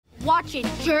Watch it,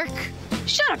 jerk.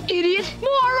 Shut up, idiot.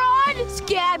 Moron.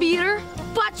 Scab eater.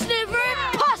 Butt sniffer.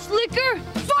 Pus licker.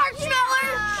 Fart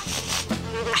smeller.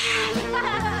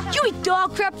 You eat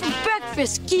dog crap for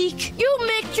breakfast, geek. You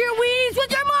mix your weenies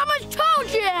with your mama's toe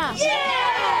jam.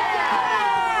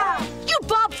 Yeah! You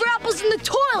bob for apples in the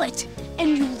toilet,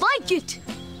 and you like it.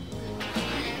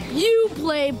 You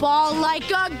play ball like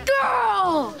a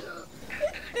girl.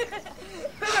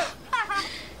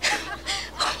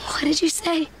 What did you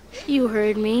say? You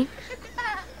heard me.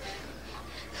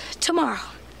 Tomorrow,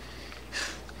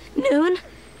 noon,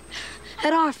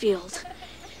 at our field.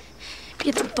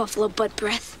 Get the buffalo butt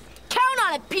breath. Count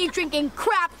on it, pee-drinking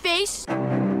crap face.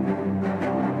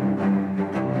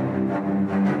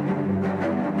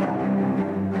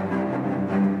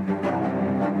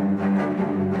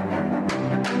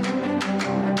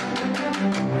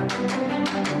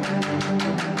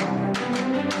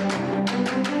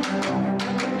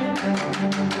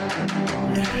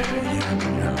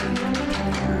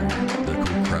 The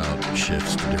cool crowd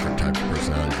shifts to different types of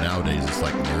personalities. Nowadays, it's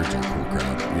like nerds are cool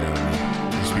crowd. You know what I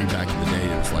mean? It used to be back in the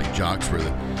day, it was like jocks were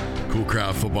the cool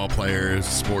crowd, football players,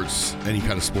 sports, any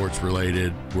kind of sports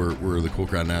related were the cool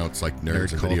crowd. Now it's like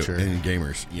nerds and culture. video and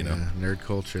gamers. You know, nerd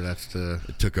culture.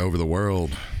 It took over the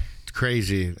world. It's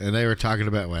crazy, and they were talking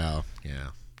about all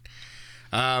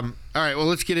right. Well,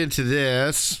 let's get into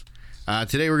this.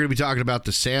 Today we're going to be talking about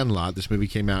The Sandlot. This movie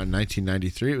came out in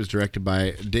 1993. It was directed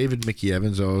by David Mickey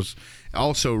Evans. It was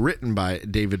also written by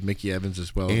David Mickey Evans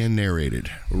as well. And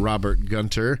narrated. Robert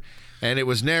Gunter. And it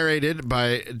was narrated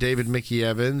by David Mickey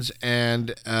Evans.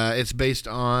 And it's based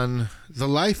on the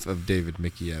life of David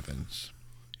Mickey Evans.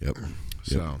 Yep.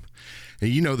 So. And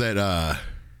you know that,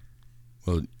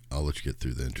 well, I'll let you get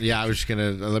through the introduction. Yeah, I was just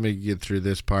going to, let me get through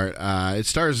this part. It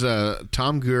stars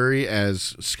Tom Gurry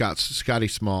as Scotty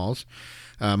Smalls,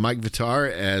 Mike Vitar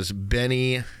as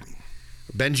Benjamin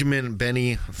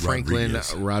Franklin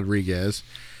Rodriguez.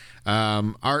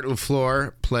 Art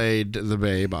LaFleur played the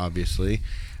Babe, obviously.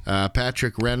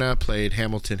 Patrick Renna played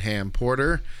Hamilton Ham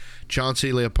Porter.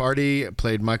 Chauncey Leopardi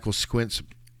played Michael Squints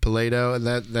Pilato. And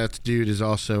that dude is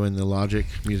also in the Logic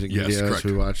music videos correct.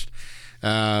 we watched.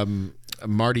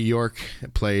 Marty York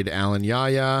played Alan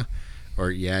Yaya,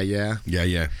 or Yeah.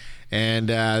 And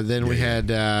then we had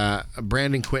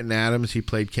Brandon Quinton Adams. He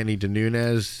played Kenny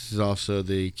DeNunez. He's also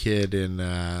the kid in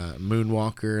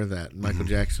Moonwalker, that Michael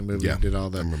Jackson movie. Yeah, He did all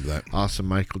the I remember that. awesome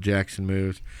Michael Jackson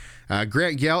moves.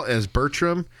 Grant Gelt as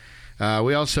Bertram.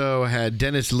 We also had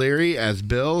Dennis Leary as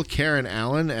Bill, Karen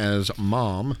Allen as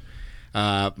Mom,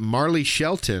 Marley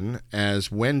Shelton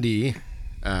as Wendy,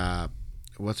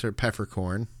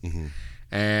 Peffercorn,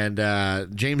 and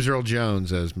James Earl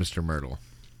Jones as Mr. Myrtle.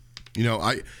 You know,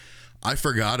 I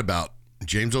forgot about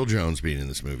James Earl Jones being in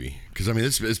this movie because I mean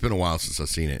it's been a while since I've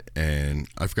seen it, and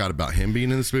I forgot about him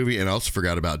being in this movie, and I also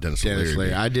forgot about Dennis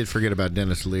Leary. I did forget about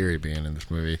Dennis Leary being in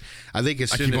this movie. I think I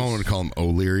keep on wanting to call him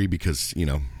O'Leary because you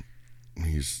know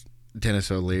he's Dennis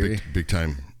O'Leary, big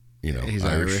time. You know, he's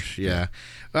Irish. Yeah.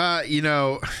 I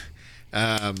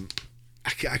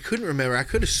couldn't remember. I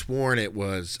could have sworn it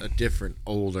was a different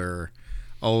older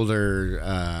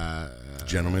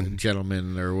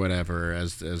gentleman or whatever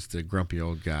as the grumpy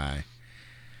old guy,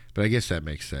 but I guess that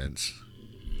makes sense.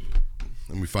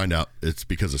 And we find out it's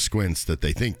because of Squints that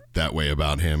they think that way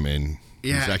about him, and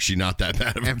he's actually not that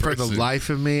bad of a person. And for the life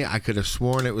of me, I could have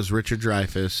sworn it was Richard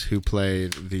Dreyfuss who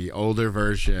played the older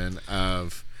version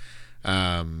of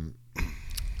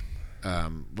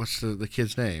what's the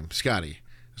kid's name? Scotty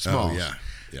Smalls. Oh,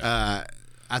 yeah.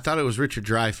 I thought it was Richard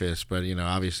Dreyfuss, but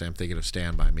obviously I'm thinking of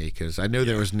Stand By Me because I know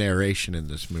there was narration in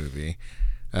this movie.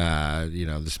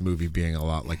 This movie being a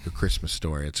lot like A Christmas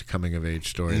Story. It's a coming of age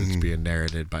story that's being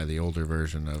narrated by the older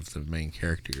version of the main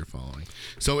character you're following.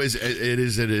 So it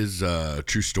is a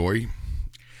true story.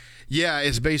 Yeah,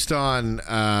 it's based on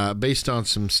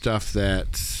some stuff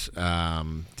that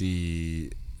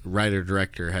the writer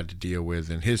director had to deal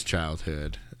with in his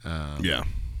childhood.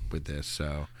 With this,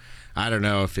 so I don't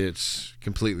know if it's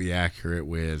completely accurate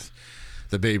with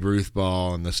the Babe Ruth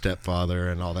ball and the stepfather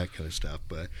and all that kind of stuff,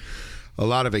 but a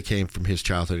lot of it came from his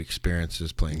childhood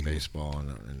experiences playing baseball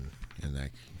and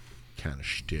that kind of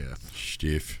stuff.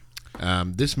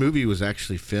 This movie was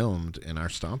actually filmed in our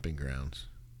stomping grounds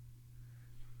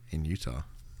in Utah.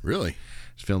 Really? It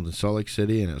was filmed in Salt Lake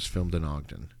City and it was filmed in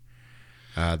Ogden.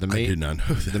 I did not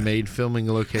know that. The maid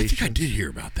filming location. I think I did hear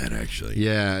about that, actually.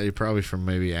 Yeah, probably from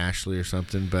maybe Ashley or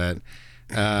something. But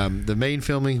the main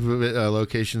filming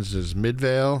locations is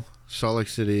Midvale, Salt Lake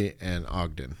City, and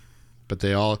Ogden. But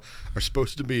they all are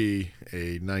supposed to be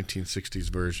a 1960s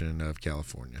version of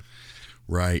California.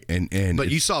 Right, and but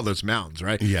you saw those mountains,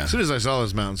 right? Yeah. As soon as I saw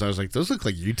those mountains, I was like, those look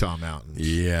like Utah mountains.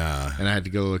 Yeah. And I had to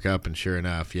go look up, and sure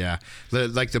enough, yeah.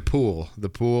 Like the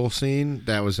pool scene,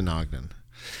 that was in Ogden.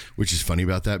 Which is funny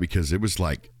about that because it was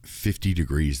like 50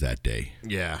 degrees that day.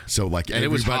 Yeah. So like and it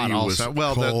was hot also.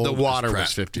 Well, the water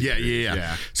was 50 degrees.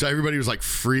 Yeah. So everybody was like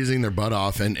freezing their butt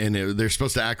off, and they're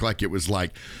supposed to act like it was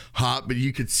like hot, but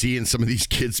you could see in some of these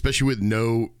kids, especially with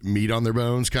no meat on their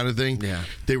bones kind of thing,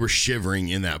 they were shivering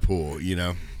in that pool, you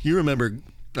know. You remember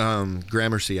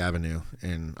Gramercy Avenue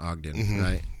in Ogden,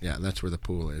 right? Yeah, that's where the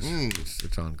pool is.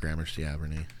 It's on Gramercy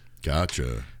Avenue.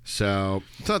 Gotcha. So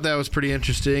I thought that was pretty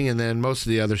interesting, and then most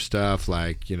of the other stuff,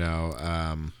 like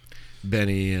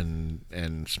Benny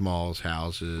and Small's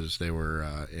houses, they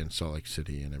were in Salt Lake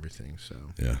City and everything. So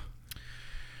yeah,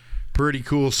 pretty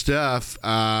cool stuff.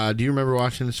 Do you remember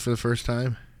watching this for the first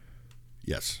time?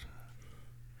 Yes,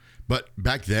 but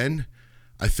back then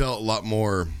I felt a lot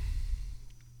more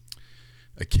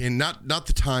akin, not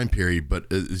the time period,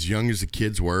 but as young as the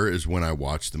kids were, is when I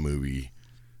watched the movie.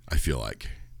 I feel like.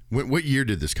 What year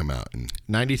did this come out in?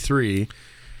 93.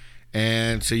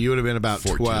 And so you would have been about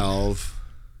 14. 12.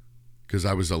 Because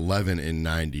I was 11 in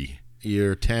 90.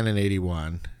 You're 10 in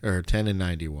 81, or 10 in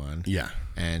 91. Yeah.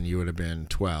 And you would have been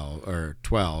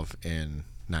 12 in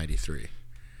 93.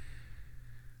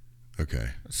 Okay.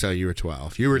 So you were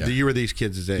 12. You were these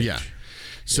kids' age. Yeah.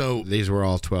 So these were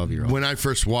all 12-year-olds. When I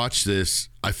first watched this,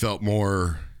 I felt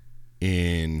more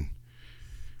in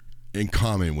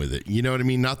common with it. You know what I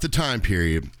mean? Not the time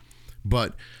period,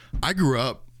 but I grew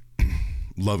up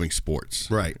loving sports.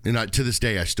 Right. And to this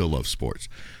day, I still love sports.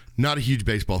 Not a huge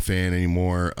baseball fan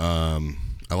anymore.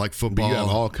 I like football. But you have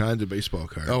all kinds of baseball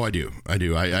cards. Oh, I do.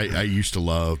 I used to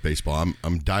love baseball.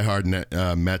 I'm a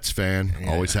diehard Mets fan.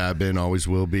 Yeah. Always have been, always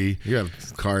will be. You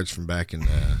have cards from back in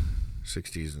the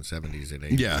 60s and 70s and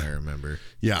 80s, I remember.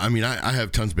 Yeah, I mean, I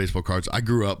have tons of baseball cards. I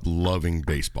grew up loving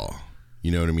baseball.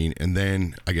 You know what I mean? And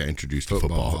then I got introduced to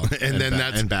football.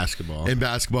 And basketball. And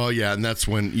basketball, yeah. And that's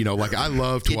when, like I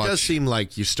love to watch. It does seem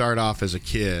like you start off as a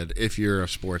kid, if you're a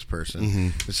sports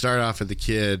person, you start off as a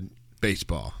kid,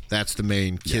 baseball. That's the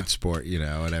main kid sport,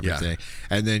 and everything.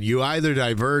 Yeah. And then you either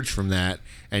diverge from that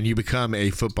and you become a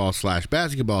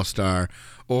football/basketball star,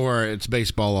 or it's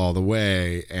baseball all the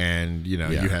way and, you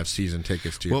have season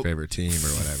tickets to your favorite team or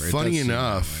whatever. Funny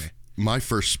enough, my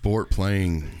first sport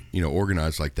playing,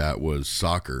 organized like that was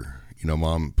soccer.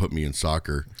 Mom put me in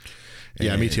soccer.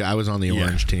 Yeah, me too. I was on the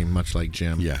orange team, much like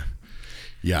Jim. Yeah.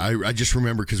 Yeah, I just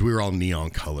remember because we were all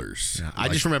neon colors. Yeah, I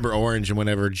just remember orange, and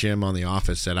whenever Jim on the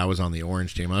office said I was on the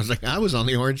orange team, I was like, I was on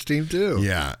the orange team too.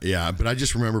 Yeah. But I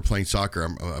just remember playing soccer.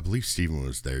 I believe Steven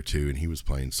was there too, and he was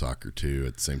playing soccer too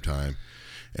at the same time.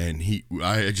 And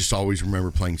I just always remember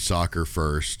playing soccer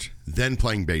first, then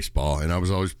playing baseball. And I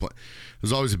was always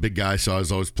a big guy, so I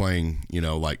was always playing,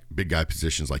 like big guy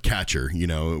positions like catcher,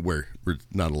 where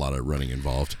not a lot of running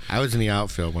involved. I was in the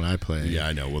outfield when I played. Yeah,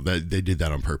 I know. Well, they did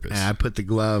that on purpose. And I put the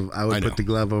glove. I would put the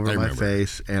glove over my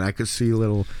face, and I could see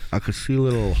little. I could see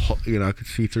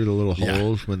through the little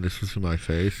holes when this was in my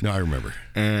face. No, I remember.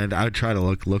 And I would try to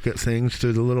look at things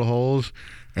through the little holes.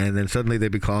 And then suddenly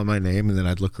they'd be calling my name, and then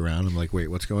I'd look around. I'm like, wait,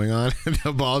 what's going on? And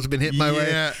the ball's been hit my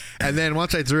way. And then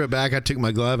once I threw it back, I took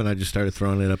my glove, and I just started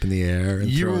throwing it up in the air.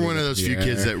 You were one of those few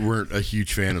kids that weren't a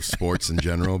huge fan of sports in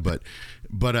general, but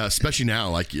especially now,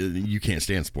 like you can't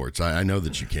stand sports. I know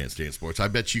that you can't stand sports. I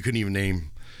bet you couldn't even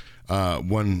name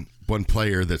one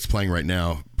player that's playing right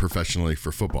now professionally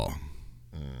for football.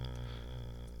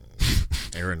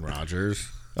 Aaron Rodgers.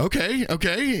 Okay,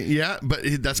 yeah, but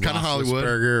that's kind of Hollywood.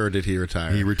 Or did he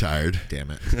retire? He retired.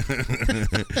 Damn it.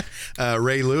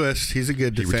 Ray Lewis, he's a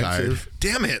good defensive.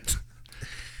 Damn it.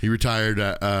 He retired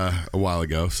a while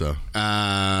ago, so.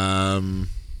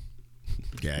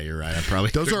 Yeah, you're right. I probably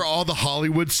those are all the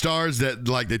Hollywood stars that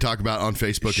they talk about on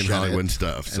Facebook and Hollywood and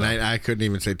stuff. So. And I couldn't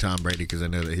even say Tom Brady because I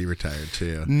know that he retired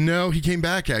too. No, he came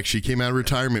back. Actually, came out of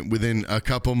retirement within a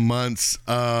couple months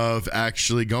of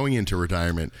actually going into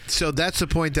retirement. So that's the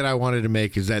point that I wanted to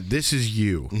make: is that this is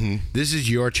you. Mm-hmm. This is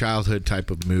your childhood type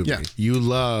of movie. Yeah. You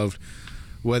loved.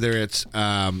 Whether it's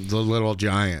The Little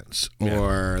Giants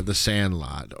or The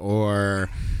Sandlot or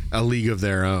A League of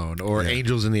Their Own or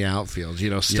Angels in the Outfield,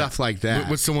 stuff like that.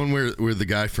 What's the one where the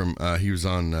guy from he was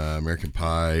on American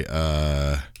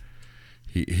Pie?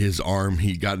 His arm,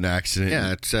 he got in an accident.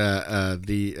 Yeah, it's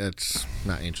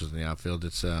not Angels in the Outfield.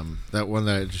 It's that one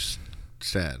that I just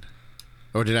said.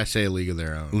 Or did I say A League of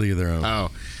Their Own? League of Their Own.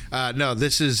 Oh, no,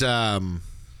 this is.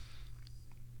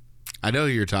 I know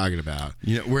who you're talking about.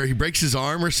 Where he breaks his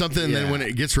arm or something, and then when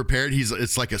it gets repaired,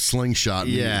 it's like a slingshot.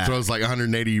 And he throws like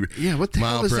 180. Yeah, what the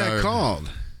hell is that called?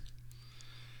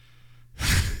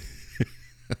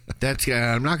 That's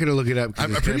I'm not going to look it up.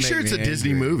 I'm pretty sure it's a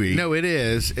Disney movie. No, it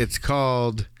is. It's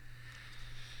called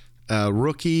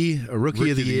Rookie of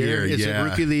the Year. Is it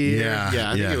Rookie of the Year?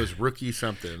 Yeah, I think it was Rookie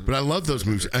something. But I love those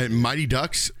movies. Mighty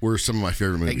Ducks were some of my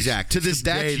favorite movies. Exactly. To this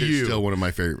day, they're still one of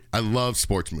my favorite. I love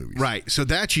sports movies. Right. So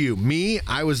that's you. Me,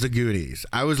 I was the Goonies.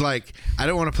 I was like, I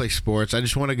don't want to play sports. I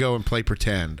just want to go and play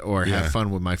pretend or have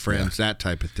fun with my friends, that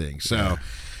type of thing. So.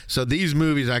 So these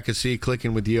movies I could see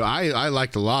clicking with you. I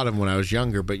liked a lot of them when I was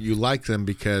younger, but you like them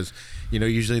because,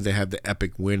 usually they have the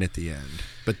epic win at the end.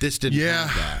 But this didn't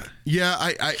have that.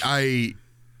 Yeah,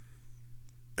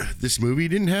 this movie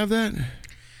didn't have that?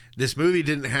 This movie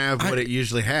didn't have what it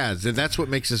usually has. And that's what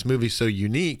makes this movie so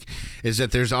unique, is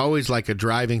that there's always like a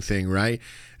driving thing, right?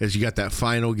 Is you got that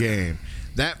final game.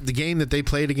 The game that they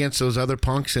played against those other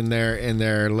punks in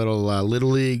their little little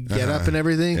league get up and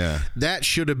everything, that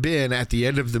should have been at the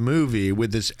end of the movie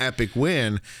with this epic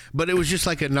win, but it was just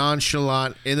like a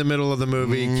nonchalant in the middle of the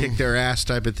movie, kick their ass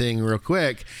type of thing real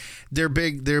quick. Their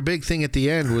big thing at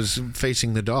the end was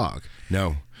facing the dog.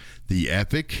 No, the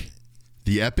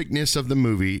epicness of the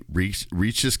movie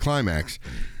reached its climax.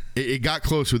 It got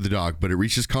close with the dog, but it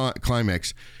reached its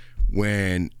climax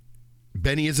when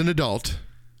Benny, as an adult,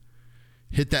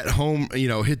 hit that home,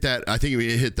 I think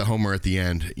he hit the homer at the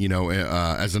end,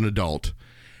 as an adult.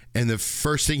 And the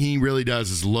first thing he really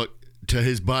does is look to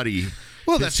his buddy,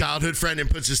 his childhood friend, and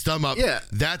puts his thumb up. Yeah.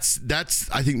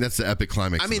 I think that's the epic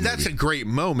climax. I mean, that's a great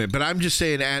moment, but I'm just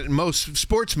saying at most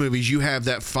sports movies, you have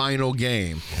that final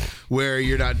game where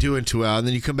you're not doing too well, and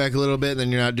then you come back a little bit, and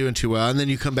then you're not doing too well, and then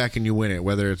you come back and you win it,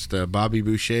 whether it's the Bobby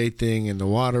Boucher thing and the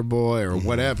Water Boy or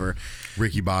whatever.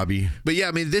 Ricky Bobby. But yeah,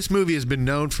 I mean, this movie has been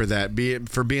known for that,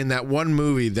 for being that one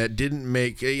movie that didn't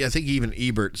make, I think even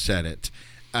Ebert said it.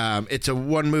 It's a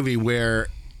one movie where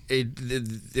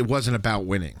it wasn't about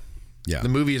winning. Yeah. The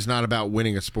movie is not about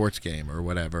winning a sports game or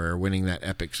whatever, or winning that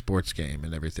epic sports game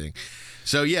and everything.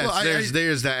 So, yes,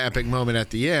 there's that epic moment at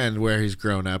the end where he's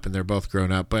grown up and they're both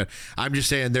grown up. But I'm just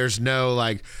saying there's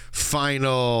no,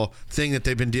 final thing that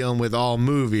they've been dealing with all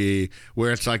movie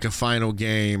where it's like a final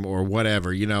game or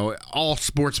whatever. All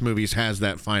sports movies has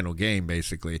that final game,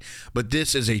 basically. But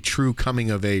this is a true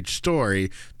coming-of-age story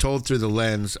told through the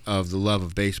lens of the love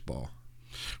of baseball.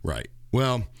 Right.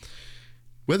 Well,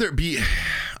 whether it be...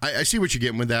 I see what you're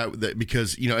getting with that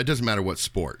because, it doesn't matter what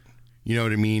sport. You know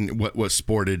what I mean? What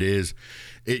sport it is.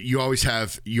 You always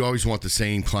want the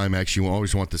same climax. You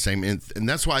always want the same. And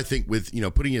that's why I think with,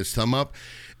 putting his thumb up,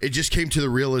 it just came to the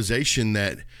realization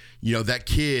that, that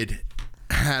kid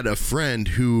had a friend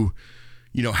who,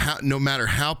 no matter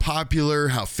how popular,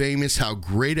 how famous, how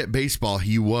great at baseball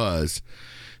he was,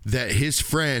 that his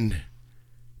friend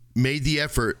made the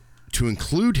effort to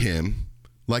include him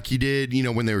like he did,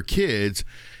 when they were kids.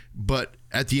 But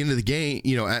at the end of the game,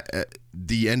 at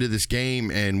the end of this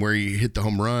game and where he hit the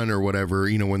home run or whatever,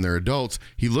 when they're adults,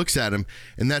 he looks at him,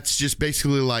 and that's just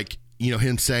basically like,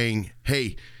 him saying,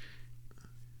 hey,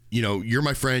 you're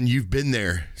my friend. You've been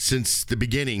there since the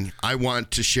beginning. I'm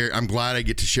glad I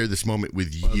get to share this moment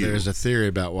with you. There's a theory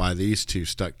about why these two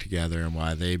stuck together and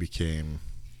why they became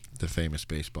the famous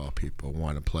baseball people,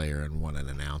 one a player and one an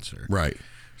announcer. Right.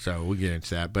 So we'll get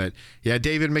into that. But, yeah,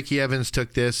 David Mickey Evans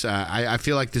took this. I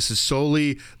feel like this is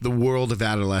solely the world of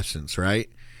adolescence, right?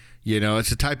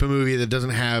 It's a type of movie that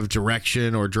doesn't have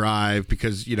direction or drive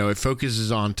because, it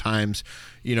focuses on times,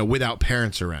 without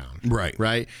parents around.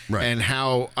 Right. And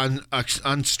how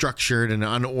unstructured and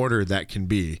unordered that can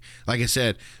be. Like I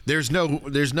said, there's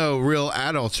no real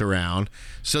adults around,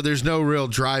 so there's no real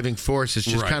driving force. It's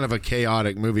just kind of a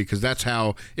chaotic movie because that's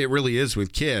how it really is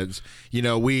with kids.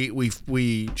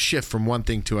 We shift from one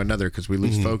thing to another because we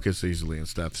lose focus easily and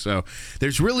stuff. So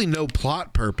there's really no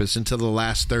plot purpose until the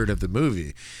last third of the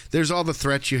movie. There's all the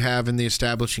threats you have in the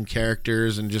establishing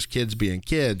characters and just kids being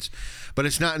kids. But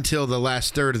it's not until the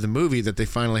last third of the movie that they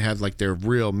finally have their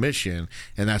real mission,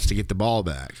 and that's to get the ball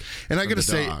back. And I gotta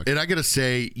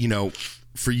say,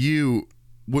 for you,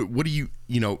 what do you,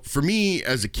 for me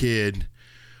as a kid,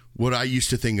 what I used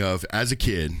to think of as a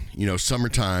kid,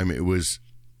 summertime, it was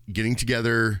getting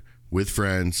together with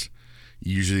friends,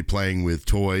 usually playing with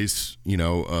toys,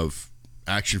 of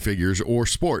action figures or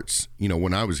sports,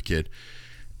 when I was a kid.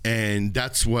 And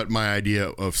that's what my idea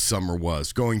of summer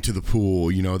was, going to the pool.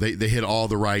 They hit all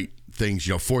the right things,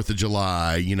 4th of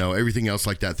July, everything else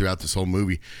like that throughout this whole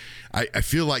movie. I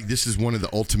feel like this is one of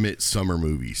the ultimate summer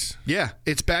movies. Yeah,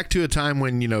 it's back to a time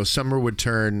when, summer would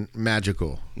turn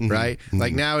magical, right?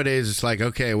 Like nowadays, it's like,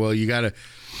 okay, well, you got to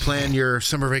plan your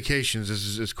summer vacations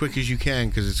as quick as you can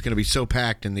because it's going to be so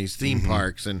packed in these theme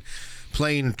parks and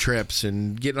plane trips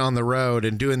and getting on the road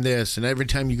and doing this. And every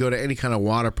time you go to any kind of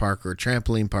water park or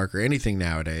trampoline park or anything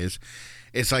nowadays,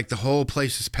 it's like the whole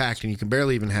place is packed and you can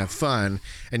barely even have fun.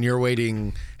 And you're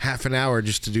waiting half an hour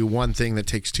just to do one thing that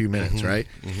takes 2 minutes, right?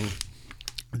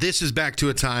 This is back to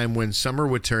a time when summer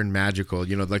would turn magical,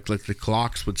 like the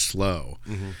clocks would slow.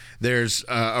 There's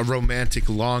a romantic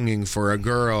longing for a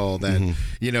girl that,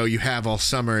 you have all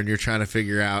summer and you're trying to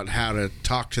figure out how to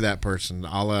talk to that person,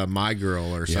 a la My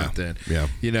Girl or something.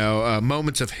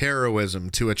 Moments of heroism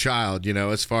to a child,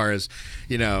 as far as,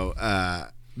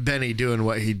 Benny doing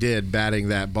what he did, batting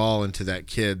that ball into that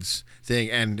kid's thing,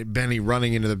 and Benny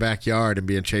running into the backyard and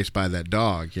being chased by that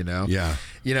dog,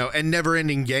 and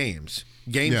never-ending games.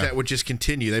 That would just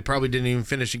continue. They probably didn't even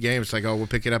finish a game. It's like, oh, we'll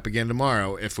pick it up again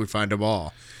tomorrow if we find a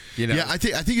ball. Yeah, I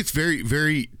think it's very,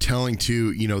 very telling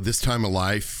too. This time of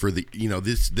life for the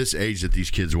this age that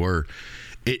these kids were.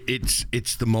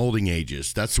 It's the molding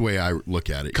ages. That's the way I look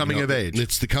at it. Coming of age.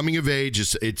 It's the coming of age.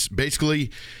 It's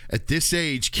basically at this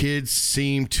age, kids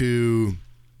seem to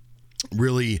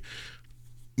really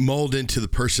mold into the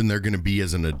person they're going to be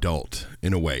as an adult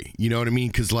in a way. You know what I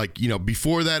mean? Because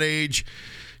before that age.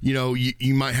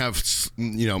 You might have,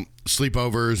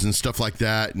 sleepovers and stuff like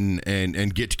that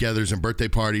and get-togethers and birthday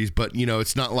parties, but,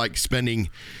 it's not like spending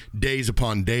days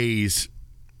upon days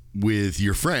with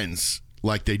your friends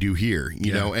like they do here,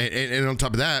 know, and on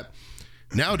top of that,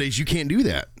 nowadays you can't do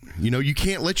that. You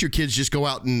can't let your kids just go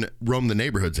out and roam the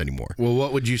neighborhoods anymore. Well,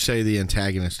 what would you say the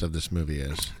antagonist of this movie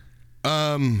is?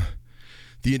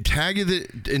 The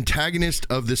antagonist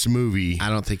of this movie, I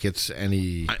don't think it's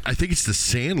any. I think it's the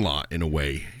Sandlot in a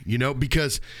way,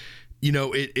 because,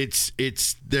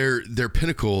 it's their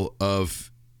pinnacle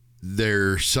of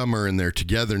their summer and their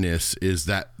togetherness is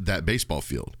that baseball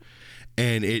field.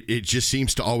 And it just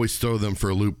seems to always throw them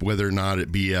for a loop, whether or not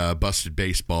it be a busted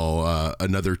baseball,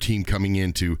 another team coming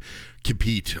in to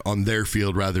compete on their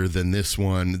field rather than this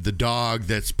one. The dog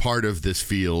that's part of this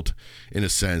field, in a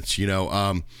sense,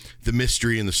 the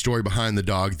mystery and the story behind the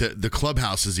dog. The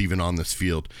clubhouse is even on this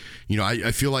field.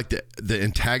 I feel like the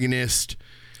antagonist.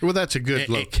 Well, that's a good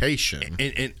location.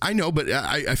 And I know, but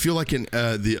I feel like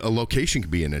a location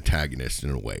could be an antagonist in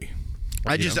a way.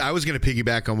 I was going to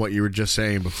piggyback on what you were just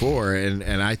saying before, and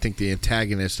I think the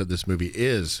antagonist of this movie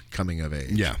is coming of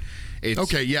age. Yeah.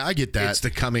 I get that. It's the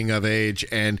coming of age,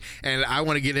 and I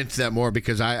want to get into that more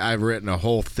because I've written a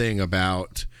whole thing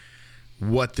about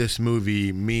what this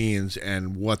movie means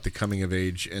and what the coming of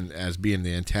age and as being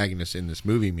the antagonist in this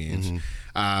movie means.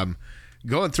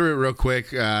 Going through it real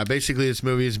quick, basically this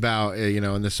movie is about,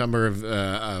 in the summer of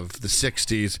the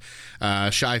 60s,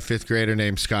 a shy fifth grader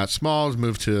named Scott Smalls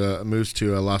moves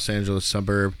to a Los Angeles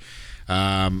suburb.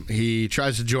 He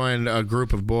tries to join a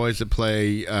group of boys that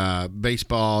play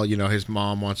baseball. His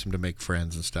mom wants him to make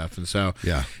friends and stuff. And so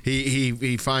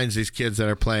he finds these kids that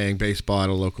are playing baseball at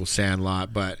a local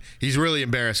Sandlot, but he's really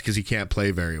embarrassed because he can't play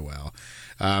very well.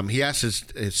 He asks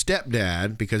his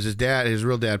stepdad because his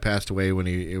real dad passed away when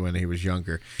he was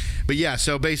younger. But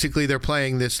so basically they're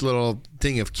playing this little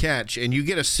thing of catch, and you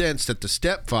get a sense that the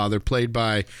stepfather, played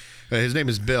by his name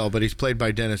is Bill, but he's played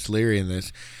by Dennis Leary in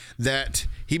this, that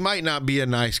he might not be a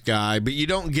nice guy, but you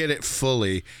don't get it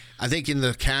fully. I think in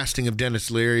the casting of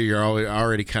Dennis Leary, you're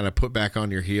already kind of put back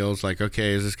on your heels, like,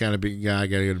 okay, is this kind of big guy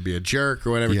going to be a jerk or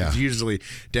whatever? Because usually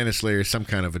Dennis Leary is some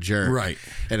kind of a jerk, right?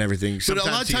 And everything. Sometimes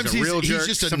but a lot of times he's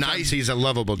just a nice. He's a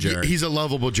lovable jerk. He's a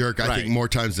lovable jerk. I think more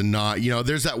times than not.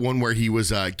 There's that one where he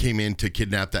was came in to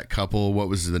kidnap that couple. What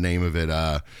was the name of it?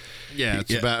 About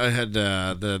it had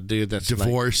the dude that's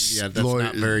divorce. That's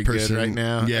not very person. Good right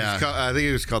now. Yeah, I think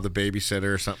it was called The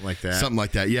Babysitter or something like that. Something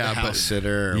like that. Yeah, the house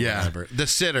sitter or whatever. The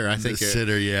Sitter. I think the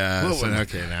sitter. Yeah.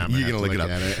 Okay, now you're gonna look it up.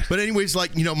 But anyways,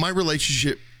 my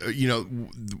relationship.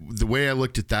 The way I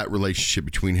looked at that relationship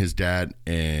between his dad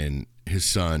and his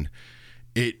son,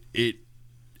 it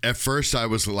at first I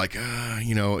was like,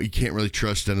 you can't really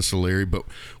trust Dennis Leary. But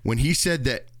when he said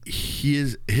that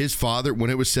his father, when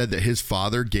it was said that his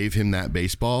father gave him that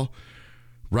baseball,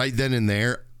 right then and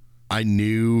there, I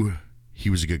knew he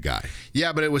was a good guy.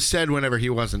 Yeah, but it was said whenever he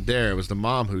wasn't there. It was the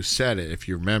mom who said it, if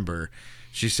you remember.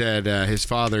 She said his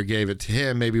father gave it to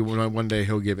him. Maybe one day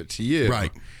he'll give it to you.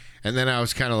 Right. And then I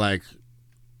was kind of like,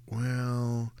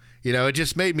 well, it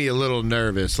just made me a little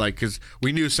nervous, because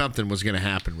we knew something was going to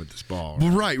happen with this ball.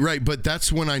 Right. Right. But that's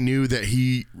when I knew that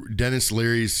Dennis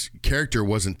Leary's character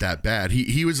wasn't that bad.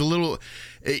 He was a little,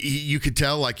 you could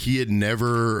tell he had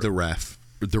never. The ref.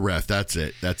 The ref. That's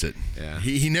it. Yeah.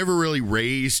 He never really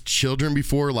raised children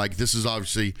before. Like, this is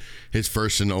obviously his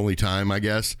first and only time, I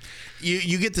guess.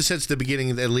 You get the sense at the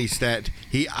beginning, at least, that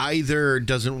he either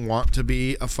doesn't want to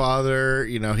be a father.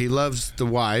 You know, he loves the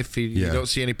wife. You don't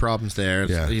see any problems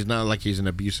there. He's not like he's an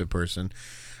abusive person.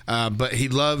 But he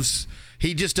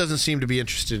just doesn't seem to be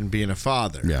interested in being a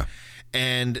father. Yeah.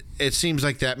 And it seems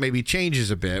like that maybe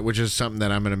changes a bit, which is something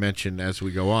that I'm going to mention as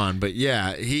we go on. But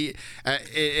yeah, you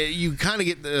kind of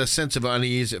get the sense of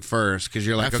unease at first because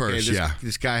you're like,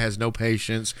 this guy has no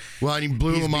patience. Well, and he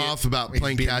blew him off about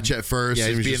playing catch at first. Yeah,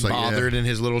 he's being bothered in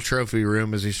his little trophy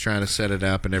room as he's trying to set it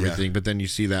up and everything. Yeah. But then you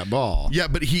see that ball. Yeah,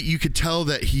 but you could tell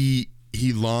that he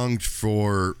longed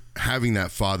for having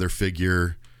that father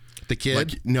figure. The kid?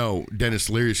 Like, no, Dennis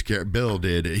Leary's character, Bill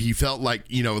did. He felt like,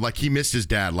 like he missed his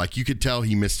dad. Like, you could tell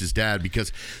he missed his dad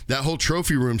because that whole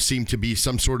trophy room seemed to be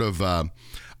some sort of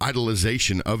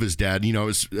idolization of his dad.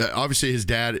 Obviously his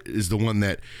dad is the one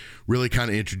that really kind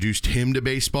of introduced him to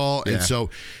baseball. And so,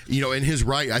 in his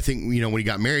right, I think, when he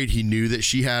got married, he knew that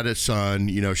she had a son.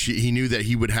 He knew that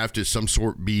he would have to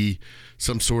be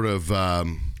some sort of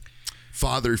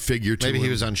father figure to maybe him. He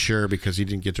was unsure because he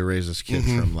didn't get to raise his kids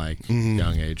from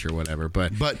young age or whatever,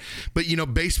 but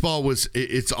baseball was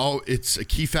it's a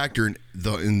key factor in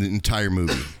the entire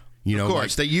movie. Of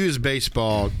course, they use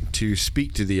baseball to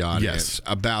speak to the audience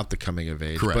about the coming of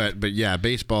age. Correct. But yeah,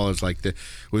 baseball is like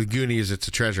with Goonies, it's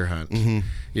a treasure hunt.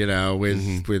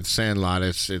 With Sandlot,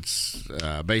 it's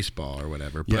baseball or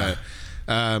whatever. But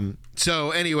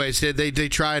so anyways, they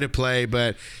try to play,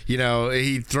 but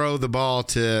he'd throw the ball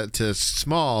to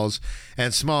Smalls,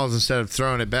 and Smalls, instead of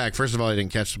throwing it back, first of all, he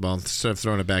didn't catch the ball. Instead of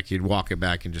throwing it back, he'd walk it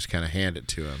back and just kind of hand it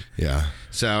to him. Yeah.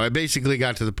 So it basically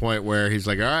got to the point where he's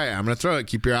like, all right, I'm going to throw it.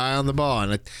 Keep your eye on the ball.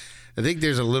 And I think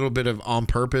there's a little bit of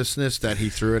on-purposeness that he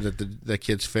threw it at the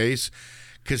kid's face,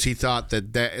 because he thought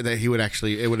that he would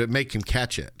it would make him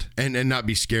catch it and not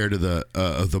be scared of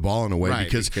the ball in a way, right,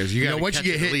 because once you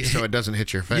get hit, at least so it doesn't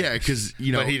hit your face. Yeah, because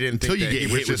but he didn't until think you get he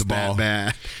was hit with just the ball.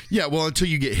 That bad. Yeah, well, until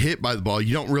you get hit by the ball,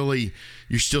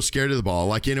 you're still scared of the ball.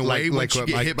 Like, in a way, once you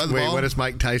get hit by the ball. What does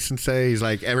Mike Tyson say? He's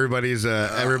like, everybody's a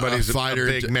fighter,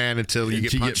 a big man until you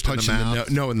get punched in the mouth.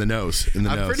 In the nose.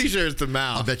 I'm pretty sure it's the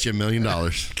mouth. I'll bet you $1 million.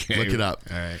 Okay. Look it up.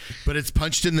 All right. But it's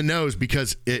punched in the nose,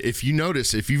 because if you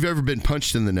notice, if you've ever been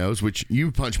punched in the nose, which you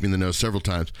punched me in the nose several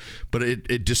times, but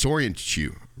it disorients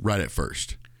you right at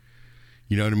first.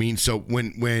 You know what I mean? So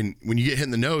when you get hit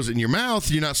in the nose, in your mouth,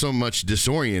 you're not so much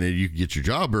disoriented. You can get your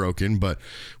jaw broken, but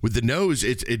with the nose,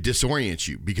 it disorients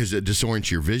you, because it disorients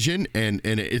your vision, and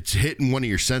it's hitting one of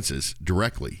your senses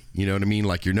directly. You know what I mean?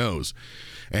 Like your nose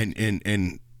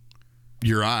and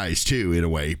your eyes too, in a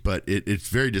way. But it's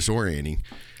very disorienting.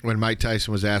 When Mike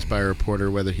Tyson was asked by a reporter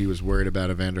whether he was worried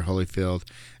about Evander Holyfield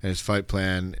and his fight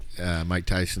plan, Mike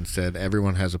Tyson said,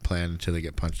 "Everyone has a plan until they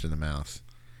get punched in the mouth."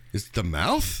 It's the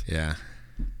mouth? Yeah.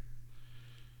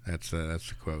 That's the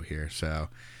quote here. So,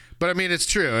 but I mean, it's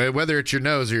true. Whether it's your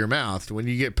nose or your mouth, when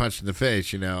you get punched in the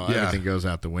face, everything goes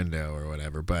out the window or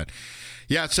whatever. But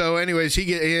yeah. So, anyways,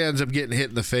 he ends up getting hit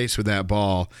in the face with that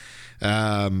ball,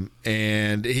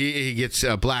 and he gets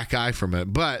a black eye from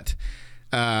it. But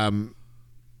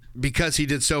because he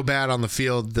did so bad on the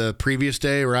field the previous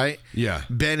day, right? Yeah.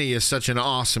 Benny is such an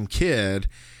awesome kid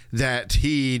that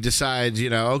he decides,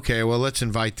 okay, well, let's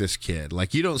invite this kid.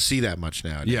 Like, you don't see that much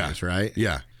nowadays, right?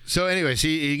 Yeah. So, anyways,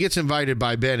 he gets invited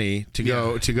by Benny to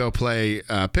go play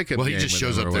pickup. Well, he game just with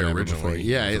shows him up there originally.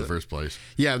 Yeah, in the first place.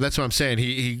 Yeah, that's what I'm saying.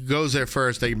 He goes there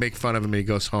first. They make fun of him, and he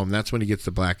goes home. That's when he gets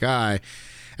the black eye.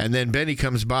 And then Benny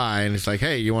comes by, and he's like,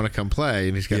 hey, you want to come play?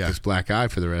 And he's got this black eye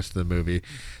for the rest of the movie.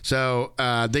 So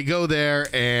they go there,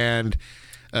 and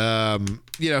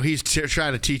he's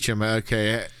trying to teach him.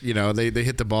 Okay, they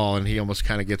hit the ball, and he almost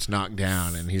kind of gets knocked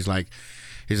down, and he's like,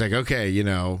 okay,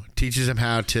 teaches him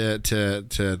how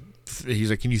to. He's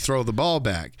like, can you throw the ball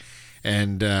back?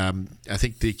 And I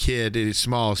think the kid is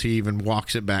small, so he even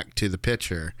walks it back to the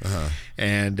pitcher. Uh-huh.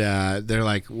 And they're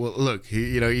like, well, look,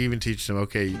 he even teaches him,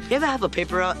 okay. You ever have a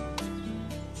paper route?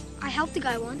 I helped the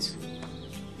guy once.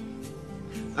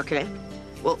 Okay.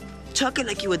 Well, tuck it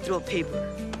like you would throw a paper.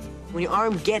 When your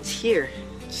arm gets here,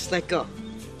 just let go.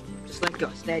 Just let go.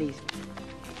 It's that easy.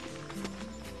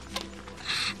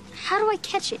 How do I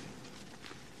catch it?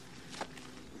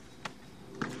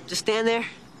 Just stand there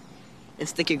and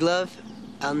stick your glove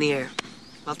out in the air.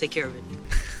 I'll take care of it.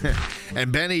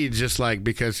 And Benny, just like,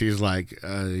 because he's like,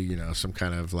 some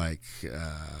kind of like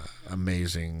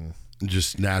amazing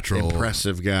just natural,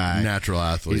 impressive guy, natural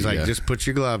athlete. He's like, just put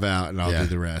your glove out and I'll do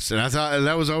the rest. And I thought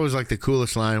that was always like the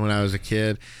coolest line when I was a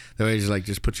kid. The way he's like,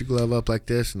 just put your glove up like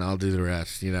this and I'll do the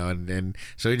rest, you know. And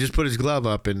so he just put his glove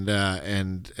up and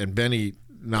Benny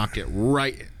knocked it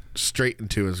right straight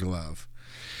into his glove.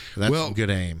 That's some good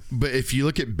aim. But if you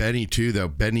look at Benny too, though,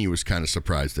 Benny was kind of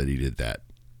surprised that he did that.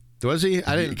 Was he?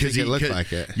 I didn't think it looked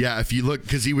like it. Yeah, if you look,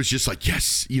 because he was just like,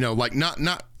 yes, you know, like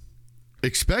not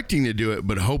expecting to do it,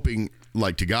 but hoping,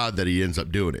 like, to God that he ends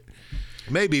up doing it.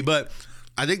 Maybe, but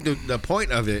I think the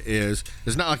point of it is,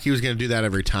 it's not like he was going to do that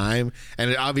every time.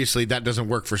 And obviously that doesn't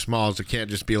work for Smalls. It can't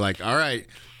just be like, all right,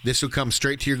 this will come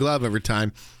straight to your glove every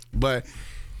time. But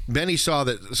Benny saw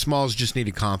that Smalls just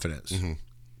needed confidence. Mm-hmm.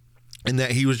 And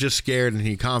that he was just scared and he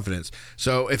needed confidence.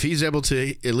 So if he's able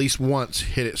to at least once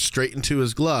hit it straight into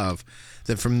his glove,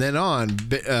 then from then on,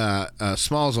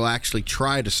 Smalls will actually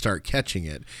try to start catching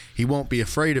it. He won't be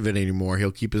afraid of it anymore.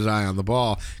 He'll keep his eye on the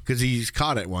ball because he's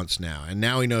caught it once now, and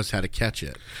now he knows how to catch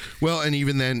it. Well, and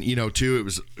even then, you know, too,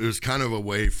 it was kind of a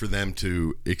way for them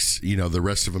to, you know, the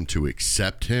rest of them to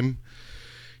accept him,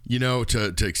 you know,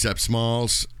 to accept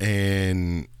Smalls,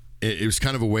 and it was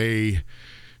kind of a way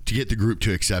to get the group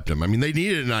to accept him. I mean, they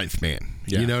needed a ninth man.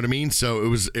 Yeah. You know what I mean?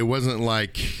 So it wasn't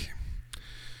like,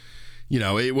 you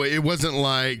know, it wasn't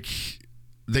like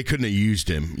they couldn't have used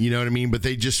him. You know what I mean? But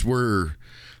they just were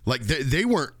like, they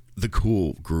weren't the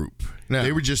cool group. No.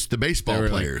 They were just the baseball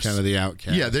players. Like kind of the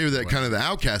outcast. Yeah, they were kind of the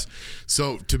outcast.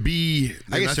 So to be,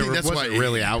 I guess it wasn't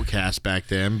really outcast back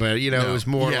then, but you know, it was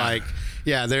more like,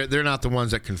 yeah, they're not the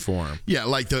ones that conform. Yeah,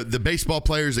 like the baseball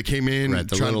players that came in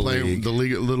trying to play the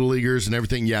little leaguers and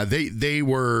everything. Yeah, they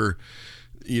were,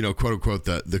 you know, quote unquote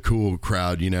the cool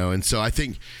crowd, you know. And so I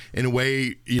think in a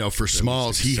way, you know, for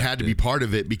Smalls, he had to be part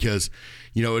of it because,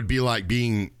 you know, it'd be like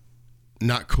being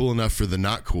not cool enough for the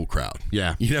not cool crowd.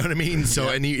 Yeah. You know what I mean? So,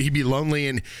 and he'd be lonely.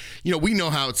 And, you know, we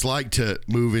know how it's like to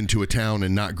move into a town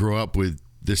and not grow up with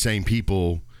the same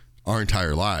people our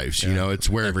entire lives. You know, it's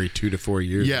where every 2 to 4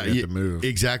 years you have to move.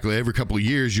 Exactly. Every couple of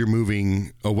years you're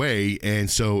moving away. And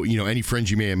so, you know, any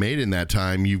friends you may have made in that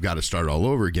time, you've got to start all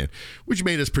over again, which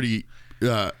made us pretty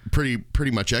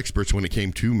much experts when it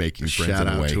came to making friends. Shout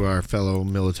out to our fellow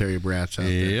military brats out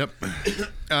there.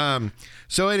 Yep.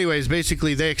 So anyways,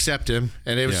 basically they accept him,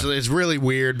 and it's really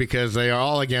weird because they are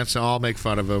all against him, all make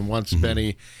fun of him. Once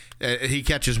Benny, he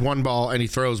catches one ball and he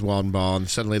throws one ball, and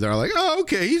suddenly they're like, oh,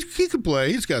 okay, he can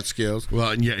play, he's got skills. Well,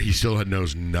 and yet he still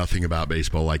knows nothing about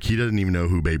baseball. Like, he doesn't even know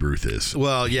who Babe Ruth is.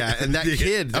 Well, yeah, and that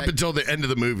kid up until the end of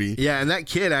the movie. Yeah, and that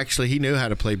kid actually, he knew how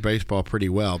to play baseball pretty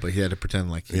well, but he had to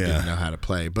pretend like he didn't know how to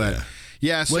play. But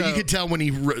so, well, you could tell when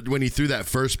he threw that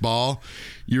first ball,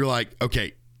 you're like,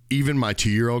 okay, even my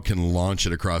 2-year-old can launch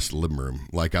it across the living room.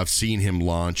 Like, I've seen him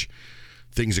launch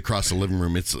things across the living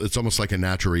room. It's almost like a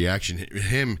natural reaction.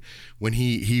 Him, when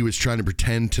he was trying to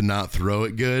pretend to not throw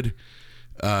it good,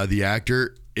 the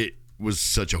actor, it was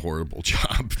such a horrible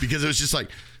job because it was just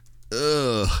like,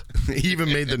 ugh. He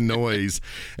even made the noise.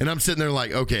 And I'm sitting there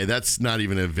like, okay, that's not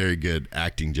even a very good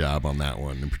acting job on that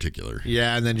one in particular.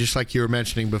 Yeah, and then just like you were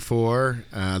mentioning before,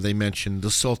 they mentioned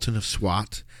the Sultan of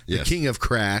SWAT, the King of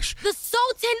Crash. The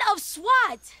Sultan of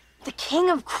SWAT! The King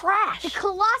of Crash. The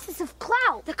Colossus of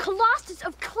Clout. The Colossus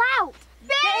of Clout.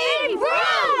 Babe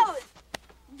Ruth!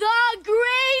 The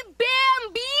Great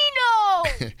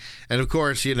Bambino! And of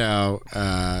course, you know,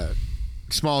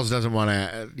 Smalls doesn't want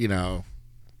to, you know,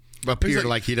 appear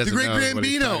like he doesn't know. The Great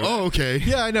Bambino. Oh, okay.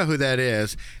 Yeah, I know who that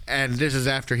is. And this is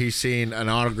after he's seen an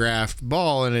autographed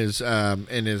ball in his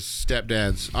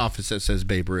stepdad's office that says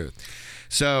Babe Ruth.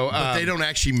 So, but they don't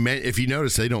actually. If you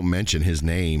notice, they don't mention his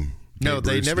name. No,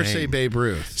 they never say Babe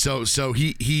Ruth. So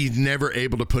he's never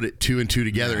able to put it 2 and 2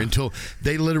 together until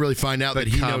they literally find out that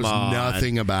he knows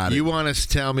nothing about it. You want us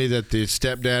to tell me that the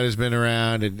stepdad has been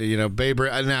around, and you know Babe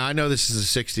Ruth. Now I know this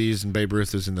is the '60s and Babe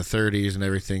Ruth was in the '30s and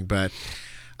everything, but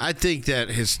I think that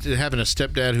having a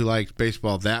stepdad who liked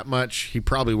baseball that much, he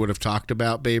probably would have talked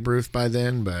about Babe Ruth by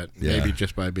then, but maybe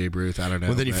just by Babe Ruth. I don't know.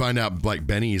 Well, then you find out like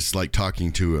Benny's like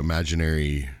talking to not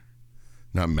imaginary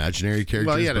characters,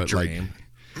 well, he had but a dream. Like.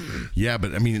 Yeah,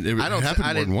 but I mean, it happened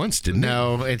more than once, didn't it?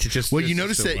 No, it's just. Well, you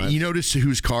noticed you noticed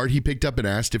whose card he picked up and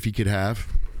asked if he could have.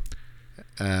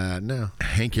 No,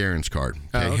 Hank Aaron's card.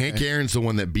 Okay? Okay. Hank Aaron's the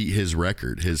one that beat his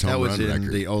record, his home run record. That was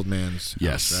in the old man's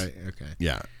house, right?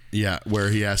 Okay. Yeah, where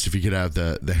he asked if he could have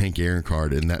the Hank Aaron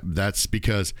card, and that's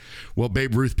because, well,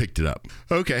 Babe Ruth picked it up.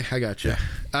 Okay, I got you.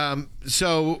 Yeah.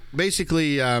 So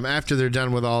basically, after they're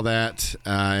done with all that,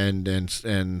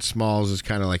 and Smalls is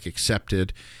kind of like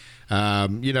accepted.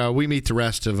 We meet the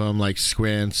rest of them, like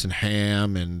Squints and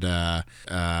Ham, and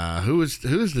who was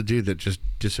the dude that just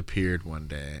disappeared one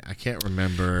day? I can't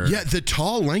remember. Yeah, the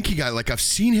tall, lanky guy. Like, I've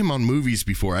seen him on movies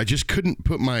before. I just couldn't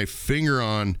put my finger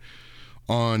on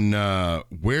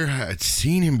where I had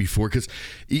seen him before, because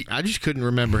I just couldn't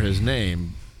remember his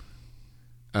name.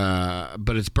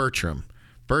 But it's Bertram.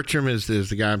 Bertram is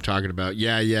the guy I'm talking about.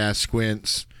 Yeah,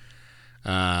 Squints.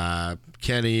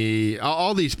 Kenny,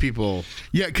 all these people.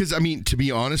 Yeah, because, I mean, to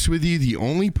be honest with you, the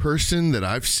only person that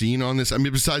I've seen on this, I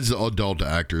mean, besides the adult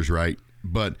actors, right?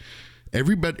 But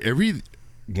every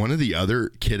one of the other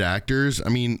kid actors, I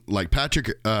mean, like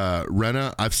Patrick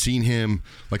Renna, I've seen him,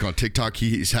 like, on TikTok.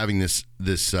 He's having this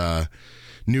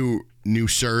new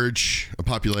surge of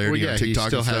popularity on TikTok. He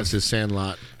still has his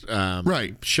Sandlot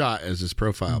shot as his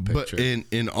profile picture. But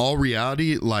in all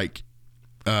reality, like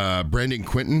Brandon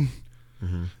Quinton,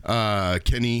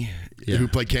 Kenny, who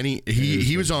played Kenny,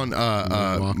 he was on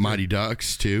Mighty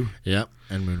Ducks too. Yep,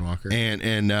 and Moonwalker.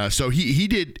 And so he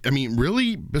did. I mean,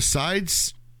 really,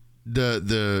 besides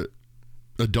the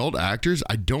adult actors,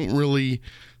 I don't really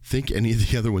think any of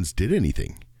the other ones did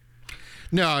anything.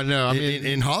 No. I mean,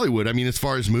 in Hollywood, I mean, as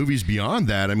far as movies beyond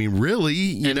that, I mean, really,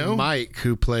 you know, Mike,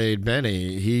 who played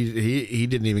Benny, he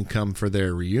didn't even come for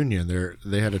their reunion.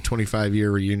 They had a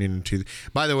 25-year reunion.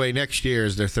 By the way, next year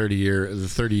is their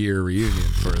 30-year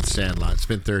reunion for Sandlot. It's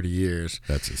been 30 years.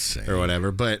 That's insane, or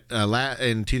whatever. But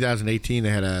in 2018, they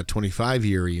had a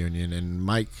 25-year reunion, and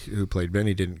Mike, who played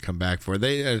Benny, didn't come back for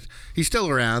it. He's still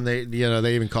around. They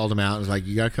even called him out and was like,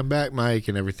 "You got to come back, Mike,"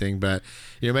 and everything. But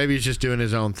maybe he's just doing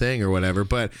his own thing or whatever.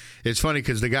 But it's funny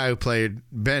because the guy who played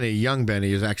Benny, young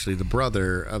Benny, is actually the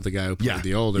brother of the guy who played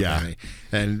the older Benny.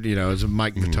 And, it's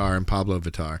Mike Vitar and Pablo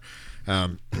Vitar.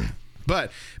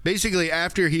 But basically,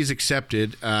 after he's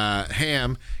accepted,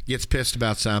 Ham gets pissed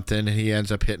about something, and he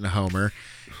ends up hitting a homer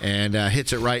and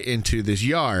hits it right into this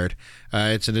yard.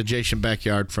 It's an adjacent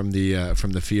backyard from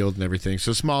the field and everything.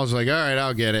 So Smalls is like, all right,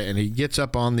 I'll get it. And he gets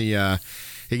up on the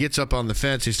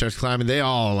fence. He starts climbing. They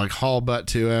all like haul butt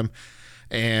to him.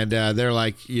 And they're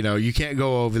like, you can't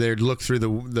go over there to look through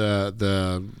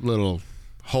the little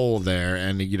hole there.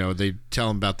 And, they tell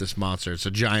him about this monster. It's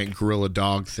a giant gorilla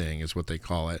dog thing is what they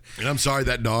call it. And I'm sorry,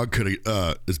 that dog could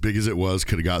have, as big as it was,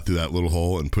 could have got through that little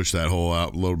hole and pushed that hole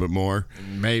out a little bit more.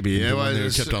 Maybe. It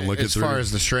was, kept on looking as far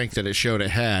as the strength that it showed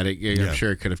it had, I'm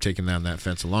sure it could have taken down that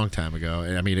fence a long time ago.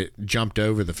 I mean, it jumped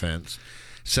over the fence.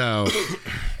 So,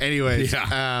 anyways,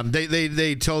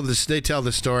 they tell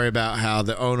the story about how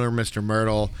the owner, Mr.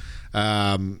 Myrtle,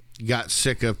 got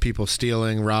sick of people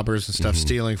stealing, robbers and stuff,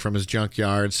 stealing from his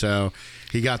junkyard. So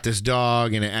he got this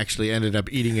dog, and it actually ended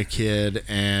up eating a kid.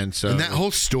 And that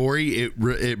whole story,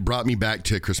 it brought me back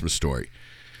to A Christmas Story.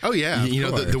 Oh yeah,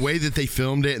 the way that they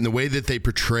filmed it and the way that they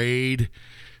portrayed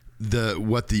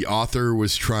what the author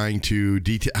was trying to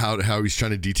detail, how he's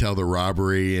trying to detail the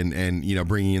robbery and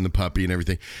bringing in the puppy and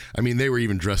everything. I mean, they were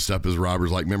even dressed up as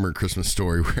robbers. Like, remember A Christmas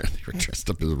Story where they were dressed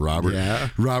up as robbers? Yeah.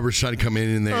 Robbers trying to come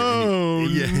in there. No.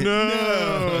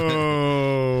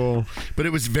 But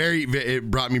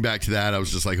it brought me back to that. I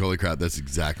was just like, holy crap, that's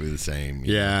exactly the same.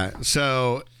 Yeah.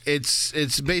 So it's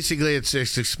basically it's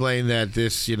explained that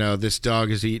this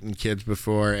dog has eaten kids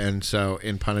before, and so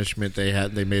in punishment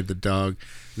they made the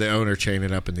owner chain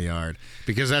it up in the yard,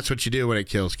 because that's what you do when it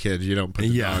kills kids. You don't put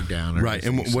the dog down. Right.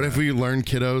 And what if we learn,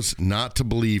 kiddos, not to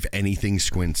believe anything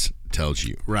Squints tells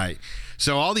you? Right.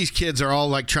 So all these kids are all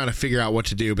like trying to figure out what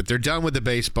to do, but they're done with the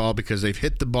baseball because they've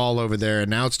hit the ball over there,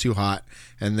 and now it's too hot,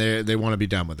 and they want to be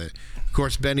done with it. Of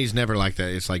course, Benny's never like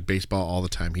that. It's like baseball all the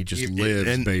time. He just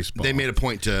lives baseball. They made a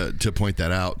point to point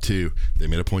that out, too. They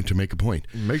made a point to make a point.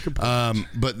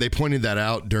 But they pointed that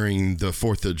out during the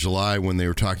 4th of July when they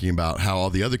were talking about how all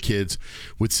the other kids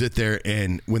would sit there,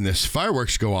 and when this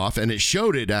fireworks go off, and it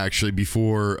showed it actually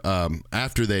before,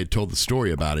 after they had told the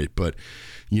story about it, but,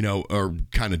 or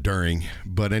kind of during.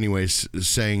 But anyways,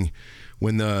 saying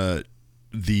when the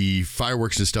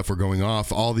fireworks and stuff were going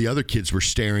off, all the other kids were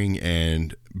staring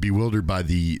and bewildered by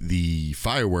the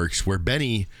fireworks, where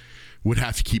Benny would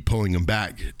have to keep pulling them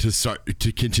back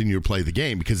to continue to play the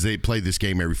game, because they play this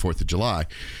game every 4th of July.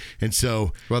 And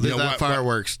so, that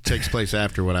fireworks takes place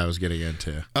after what I was getting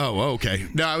into. Oh, okay.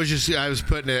 No, I was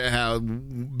putting it how,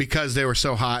 because they were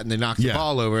so hot and they knocked the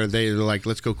ball over, they were like,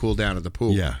 let's go cool down at the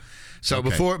pool. Yeah. So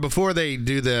before they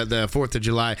do the 4th of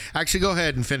July, actually go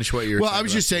ahead and finish what you were saying. Well, I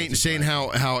was just saying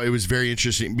how it was very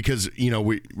interesting, because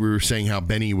we were saying how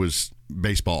Benny was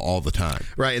baseball all the time.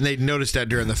 Right, and they noticed that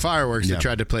during the fireworks, they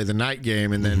tried to play the night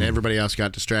game, and then everybody else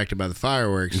got distracted by the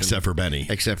fireworks. Except for Benny.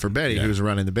 Who was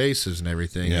running the bases and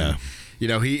everything. Yeah.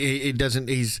 And, he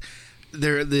doesn't,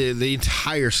 the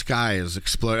entire sky is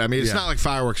exploding. I mean, it's not like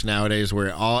fireworks nowadays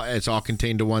where it's all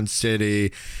contained to one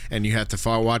city, and you have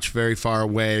to watch very far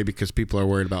away because people are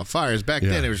worried about fires. Back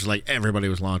then, it was just like everybody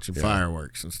was launching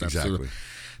fireworks and stuff. Exactly. So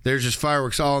there's just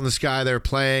fireworks all in the sky. They were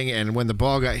playing, and when the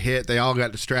ball got hit, they all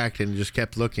got distracted and just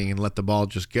kept looking and let the ball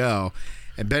just go.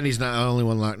 And Benny's not the only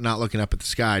one not looking up at the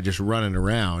sky, just running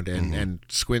around. And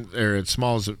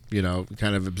Smalls,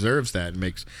 kind of observes that and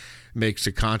makes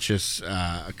a conscious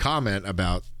comment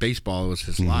about baseball was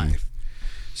his life.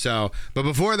 So, but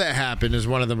before that happened is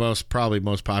one of the probably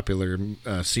most popular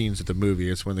scenes of the movie.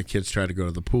 It's when the kids try to go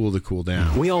to the pool to cool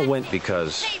down. We all went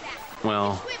because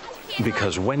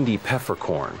Wendy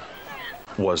Peffercorn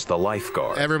was the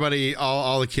lifeguard. Everybody,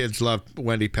 all the kids love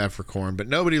Wendy Peffercorn, but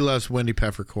nobody loves Wendy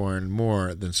Peffercorn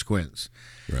more than Squints.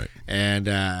 Right. And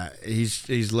he's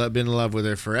been in love with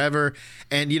her forever.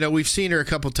 And, we've seen her a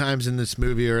couple times in this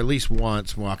movie, or at least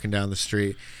once walking down the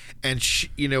street. And,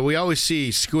 we always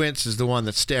see Squints is the one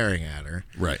that's staring at her.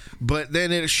 Right. But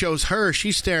then it shows her,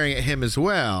 she's staring at him as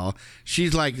well.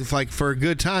 She's like for a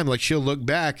good time, like she'll look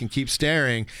back and keep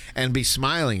staring and be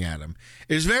smiling at him.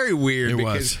 It was very weird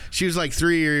because she was like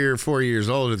 3 or 4 years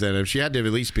older than him. She had to have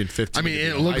at least been 15. I mean,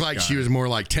 it looked like she was more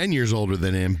like 10 years older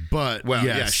than him, but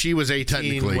she was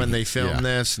 18 when they filmed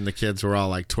this, and the kids were all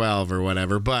like 12 or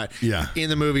whatever. But in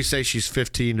the movie, say she's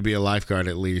 15 to be a lifeguard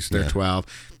at least. They're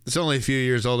 12. It's only a few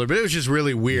years older, but it was just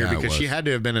really weird because she had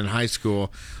to have been in high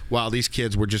school while these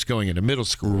kids were just going into middle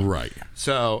school. Right.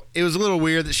 So it was a little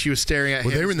weird that she was staring at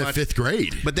him. Well, they were in the 5th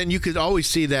grade. But then you could always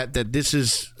see that this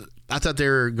is... I thought they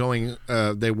were going...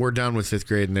 they were done with 5th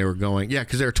grade and they were going... Yeah,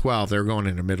 because they were 12. They were going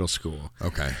into middle school.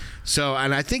 Okay. So,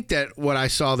 and I think that what I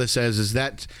saw this as is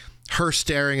that her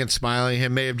staring and smiling at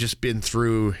him may have just been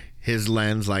through his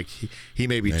lens, like he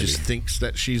maybe just thinks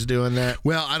that she's doing that.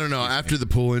 Well, I don't know. After the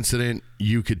pool incident,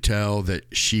 you could tell that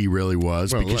she really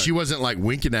was, because she wasn't like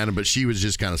winking at him, but she was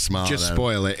just kind of smiling. Just at him.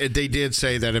 Spoil it. They did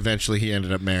say that eventually he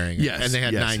ended up marrying her. Yes, and they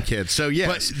had 9 kids. So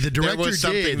yes, but the director there was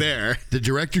something there. The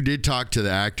director did talk to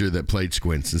the actor that played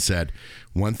Squints and said,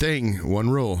 one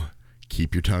rule.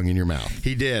 Keep your tongue in your mouth.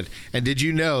 He did. And did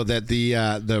you know that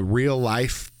the real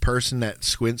life person that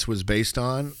Squints was based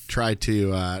on tried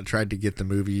to get the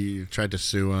movie, tried to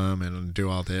sue him and do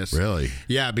all this? Really?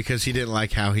 Yeah, because he didn't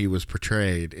like how he was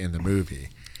portrayed in the movie.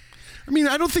 I mean,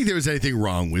 I don't think there was anything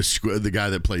wrong with the guy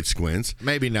that played Squints.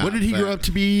 Maybe not. What did he grow up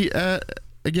to be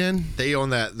again? They own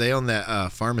that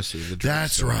pharmacy.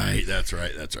 That's right.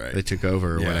 They took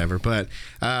over or whatever. But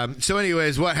so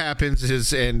anyways, what happens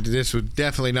is, and this would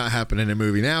definitely not happen in a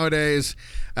movie nowadays,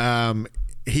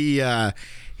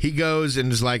 he goes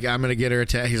and is like, I'm gonna get her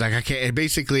attacked. He's like, I can't.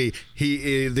 Basically,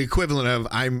 the equivalent of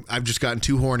I've just gotten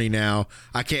too horny now.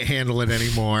 I can't handle it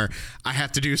anymore. I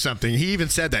have to do something. He even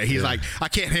said that. He's like, I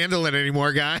can't handle it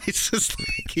anymore, guys. Just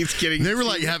like, he's kidding. They were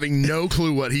like having no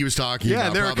clue what he was talking about. Yeah,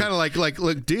 they were kind of like,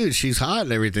 look, dude, she's hot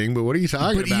and everything, but what are you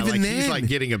talking about? Even like, then, he's like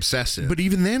getting obsessive. But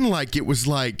even then,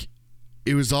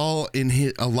 it was all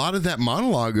in a lot of that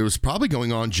monologue. It was probably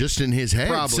going on just in his head.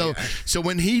 Probably, so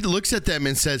when he looks at them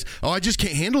and says, "Oh, I just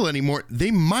can't handle it anymore," they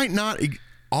might not.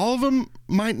 All of them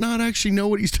might not actually know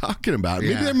what he's talking about.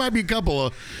 Maybe there might be a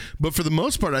couple but for the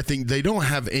most part, I think they don't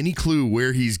have any clue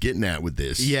where he's getting at with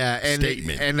this.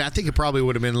 Statement. And I think it probably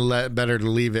would have been better to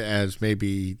leave it as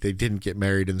maybe they didn't get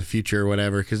married in the future or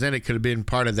whatever, because then it could have been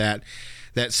part of that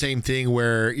same thing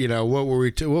where, what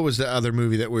was the other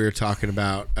movie that we were talking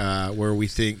about where we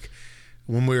think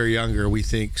when we were younger we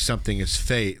think something is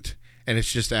fate and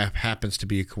it's just happens to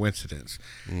be a coincidence.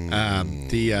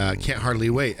 The Can't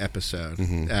Hardly Wait episode.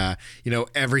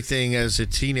 Everything as a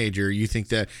teenager, you think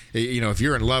that if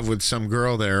you're in love with some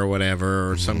girl there or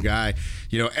whatever or some guy,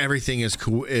 everything is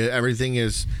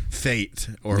fate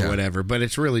or whatever, but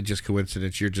it's really just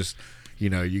coincidence. You're just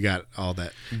you got all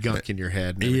that gunk in your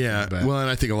head. And well, and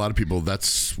I think a lot of people,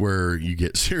 that's where you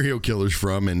get serial killers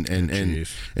from and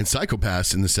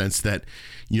psychopaths, in the sense that,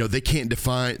 they can't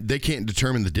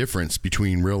determine the difference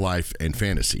between real life and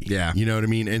fantasy. Yeah. You know what I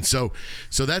mean? And so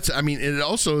that's, it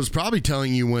also is probably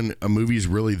telling you when a movie is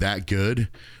really that good,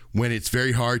 when it's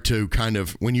very hard to kind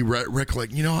of, when you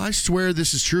recollect, I swear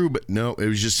this is true, but no, it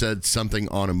was just said something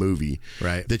on a movie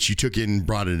that you took in and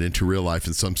brought it into real life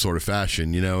in some sort of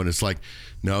fashion, and it's like,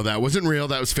 no, that wasn't real.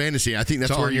 That was fantasy. I think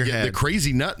that's where you get the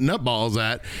crazy nutballs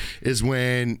at, is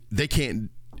when they can't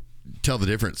tell the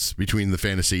difference between the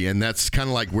fantasy, and that's kind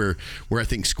of like where I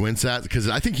think Squint's at, because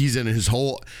I think he's in his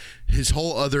whole his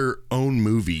whole other own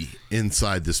movie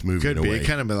inside this movie. Could in a be. way. It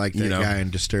kind of like that guy in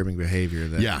Disturbing Behavior.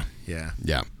 Yeah.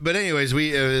 But anyways,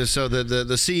 we so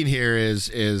the scene here is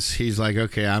he's like,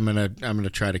 okay, I'm gonna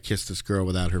try to kiss this girl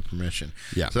without her permission.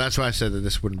 Yeah. So that's why I said that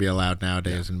this wouldn't be allowed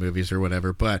nowadays in movies or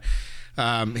whatever. But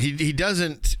he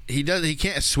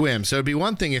can't swim. So it'd be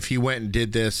one thing if he went and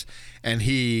did this and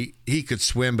he could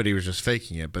swim, but he was just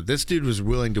faking it. But this dude was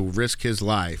willing to risk his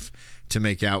life to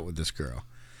make out with this girl.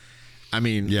 I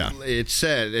mean, it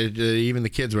said, even the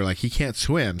kids were like, he can't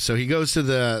swim. So he goes to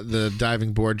the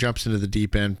diving board, jumps into the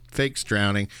deep end, fakes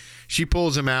drowning. She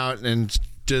pulls him out and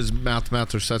does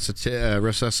mouth-to-mouth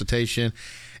resuscitation.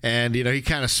 And, he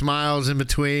kind of smiles in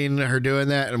between her doing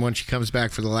that. And when she comes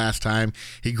back for the last time,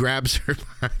 he grabs her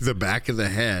by the back of the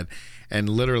head and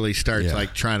literally starts,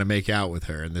 trying to make out with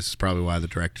her. And this is probably why the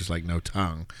director's like, no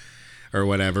tongue. Or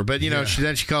whatever. But,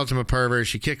 she calls him a pervert.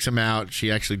 She kicks him out.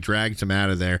 She actually drags him out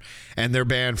of there. And they're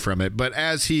banned from it. But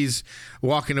as he's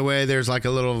walking away, there's like a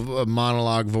little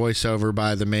monologue voiceover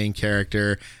by the main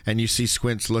character. And you see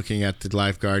Squints looking at the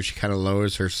lifeguard. She kind of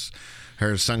lowers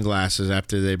her sunglasses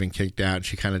after they've been kicked out. And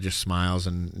she kind of just smiles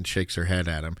and shakes her head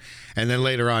at him. And then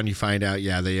later on, you find out,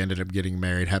 they ended up getting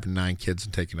married, having 9 kids,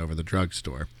 and taking over the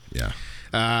drugstore. Yeah.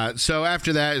 So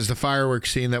after that is the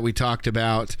fireworks scene that we talked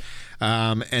about.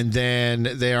 And then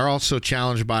they are also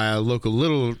challenged by a local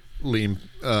little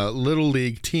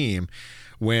league team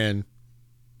when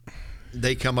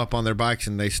they come up on their bikes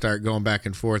and they start going back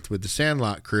and forth with the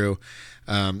Sandlot crew.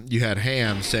 You had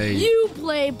Ham say, "You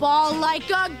play ball like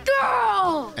a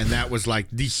girl," and that was like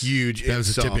the huge insult. That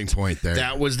was a tipping point there.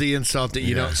 That was the insult that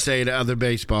you don't say to other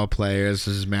baseball players.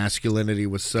 His masculinity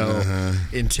was so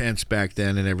intense back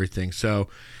then and everything. So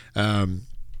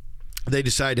they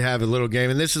decided to have a little game,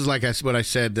 and this is like what I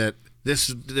said, that this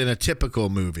in a typical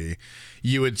movie,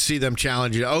 you would see them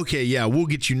challenge you. Okay, we'll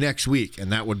get you next week,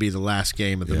 and that would be the last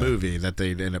game of the movie that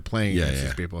they'd end up playing against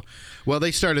these people. Well,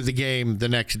 they started the game the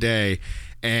next day,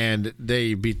 and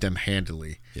they beat them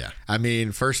handily. Yeah, I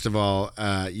mean, first of all,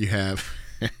 you have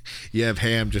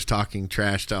Ham just talking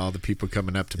trash to all the people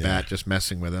coming up to bat, just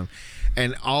messing with them.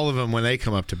 And all of them, when they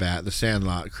come up to bat, the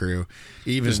Sandlot crew,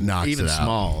 even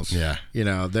Smalls,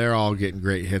 they're all getting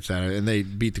great hits out of it, and they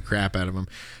beat the crap out of them.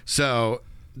 So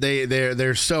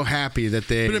they're so happy that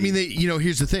they. But I mean,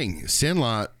 here's the thing: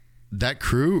 Sandlot, that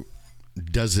crew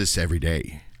does this every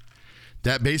day.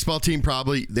 That baseball team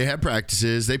they have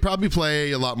practices. They probably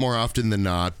play a lot more often than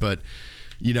not, but.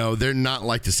 They're not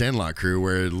like the Sandlot crew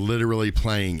where they're literally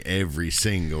playing every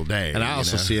single day. And I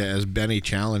also see it as Benny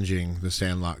challenging the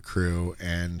Sandlot crew,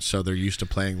 and so they're used to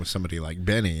playing with somebody like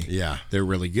Benny. Yeah. They're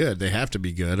really good. They have to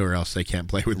be good or else they can't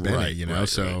play with Benny,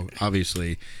 So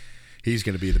obviously he's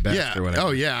going to be the best or whatever. Oh,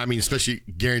 yeah. I mean, especially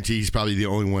guarantee he's probably the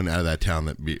only one out of that town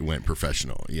that went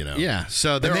professional, Yeah.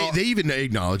 So they even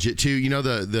acknowledge it, too.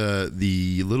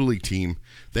 The Little League team,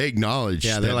 they acknowledge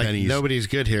that they're like, Benny's... nobody's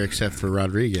good here except for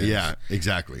Rodriguez. Yeah,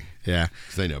 exactly. Yeah.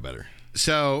 They know better.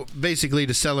 So basically,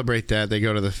 to celebrate that, they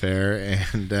go to the fair,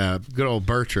 and good old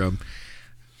Bertram,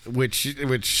 which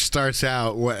starts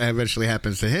out what eventually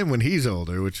happens to him when he's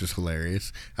older, which is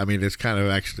hilarious. I mean, it's kind of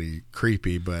actually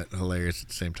creepy, but hilarious at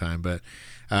the same time. But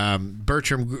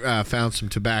Bertram found some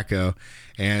tobacco,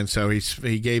 and so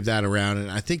he gave that around.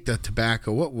 And I think the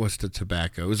tobacco, what was the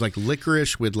tobacco? It was like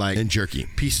licorice with and jerky,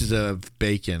 pieces of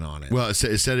bacon on it. Well, it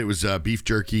said it was beef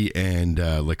jerky and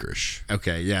licorice.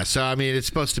 Okay, yeah. So I mean, it's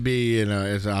supposed to be,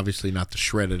 it's obviously not the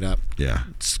shredded up,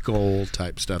 skull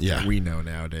type stuff that we know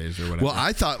nowadays or whatever. Well,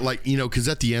 I thought because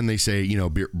at the end they say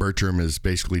Bertram has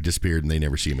basically disappeared and they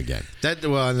never see him again.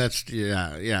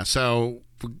 So.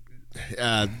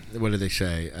 What do they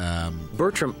say?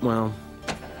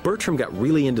 Bertram got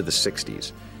really into the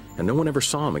 60s, and no one ever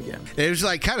saw him again. It was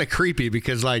kind of creepy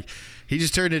because he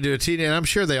just turned into a teen, and I'm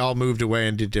sure they all moved away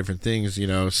and did different things.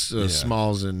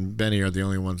 Smalls and Benny are the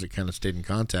only ones that kind of stayed in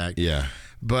contact. Yeah.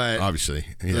 But obviously,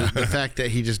 the fact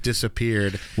that he just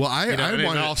disappeared. Well, it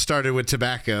all started with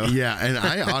tobacco. Yeah, and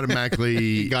I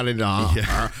automatically got into drugs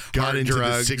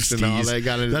the 60s. And all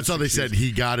that. That's all they said.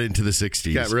 He got into the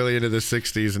 60s. Got really into the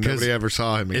 60s, and nobody ever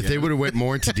saw him again. If they would have went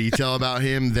more into detail about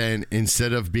him, then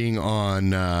instead of being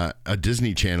on a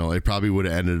Disney Channel, it probably would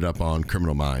have ended up on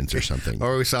Criminal Minds or something.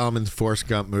 Or we saw him in the Forrest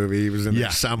Gump movie. He was in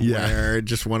there somewhere,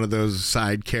 just one of those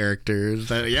side characters.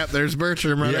 There's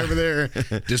Bertram over there,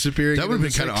 disappearing. That would have been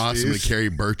been kind of awesome to carry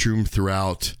Bertram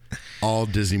throughout all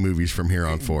Disney movies from here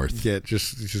on forth. Yeah,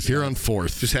 just here on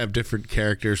forth. Just have different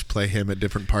characters play him at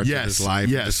different parts of his life.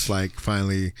 Yes. Just like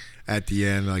finally at the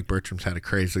end, like Bertram's had a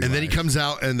crazy life. And then he comes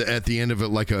out and at the end of it,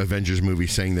 like an Avengers movie,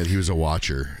 saying that he was a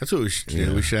watcher. That's what we should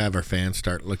do. We should have our fans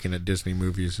start looking at Disney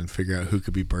movies and figure out who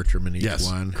could be Bertram in each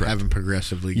one. Correct. Have him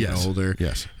progressively get older.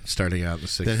 Yes. Starting out in the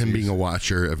 60s. Then him being a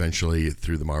watcher eventually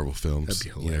through the Marvel films. That'd be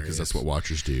hilarious. Because that's what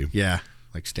watchers do. Yeah.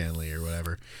 Like Stanley or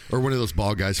whatever. Or one of those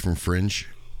bald guys from Fringe.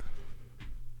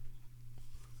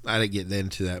 I didn't get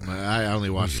into that. I only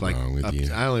watched I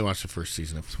only watched the first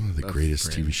season of. It's one of the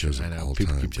greatest Fringe. TV shows of all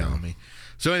People time. keep telling me.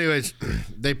 So, anyways,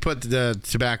 they put the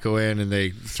tobacco in and they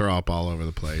throw up all over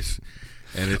the place,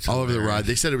 and it's all over the ride.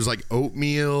 They said it was like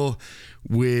oatmeal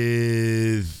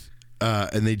with,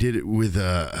 and they did it with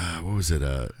what was it?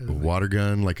 A water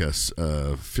gun, like a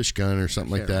fish gun or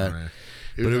something like that. Remember.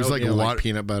 But it was like like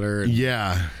peanut butter. And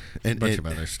and a bunch of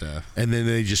other stuff. And then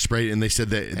they just sprayed it, and they said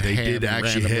that they did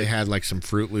actually hit. Had like some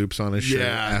Fruit Loops on his shirt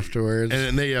afterwards.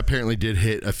 And they apparently did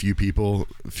hit a few people.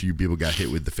 A few people got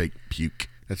hit with the fake puke.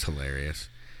 That's hilarious.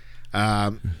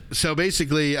 So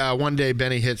basically, one day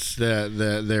Benny hits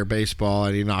their baseball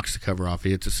and he knocks the cover off.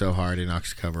 He hits it so hard he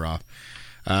knocks the cover off.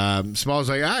 Small's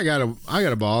like, I got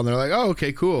a ball, and they're like, oh,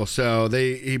 okay, cool. So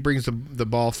he brings the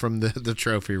ball from the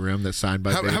trophy room that's signed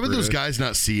by. How would those guys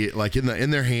not see it, like in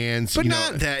their hands? But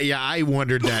not that. Yeah, I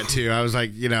wondered that too. I was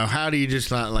like, how do you just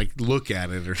not like look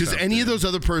at it or? Because any of those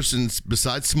other persons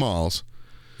besides Smalls,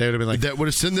 they would have been like, that would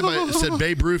have said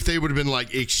Babe Ruth. They would have been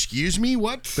like, excuse me,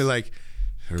 what? They're like,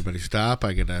 everybody stop!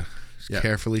 I gotta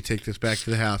carefully take this back to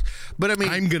the house. But I mean,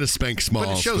 I'm gonna spank Smalls.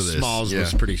 But it shows for this. Smalls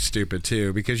was pretty stupid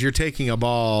too, because you're taking a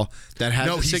ball that has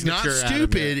a signature. No, he's not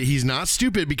stupid. He's not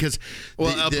stupid because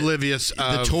oblivious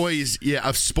of the toys,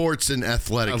 of sports and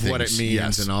athletic of things. What it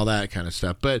means and all that kind of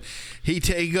stuff. But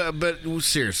but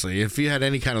seriously, if you had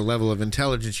any kind of level of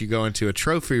intelligence, you go into a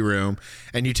trophy room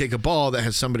and you take a ball that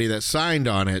has somebody that signed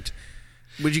on it.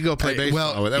 Would you go play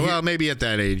baseball with it? Well, maybe at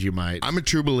that age you might. I'm a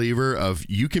true believer of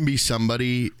you can be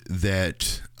somebody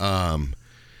that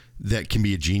that can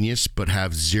be a genius but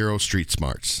have zero street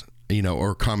smarts,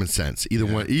 or common sense. Either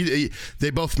one, they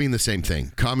both mean the same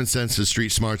thing. Common sense and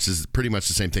street smarts is pretty much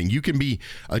the same thing. You can be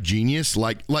a genius,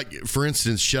 like for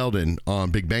instance Sheldon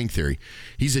on Big Bang Theory.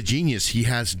 He's a genius. He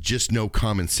has just no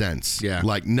common sense. Yeah,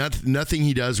 like nothing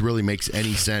he does really makes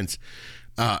any sense.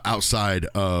 Outside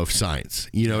of science,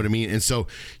 you know what I mean? And so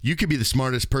you could be the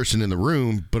smartest person in the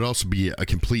room, but also be a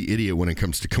complete idiot when it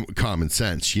comes to common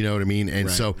sense, you know what I mean? And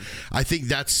so I think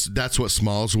that's what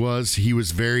Smalls was. He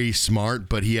was very smart,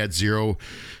 but he had zero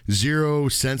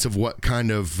sense of what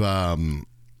kind of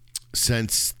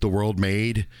sense the world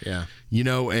made,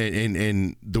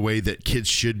 and the way that kids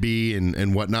should be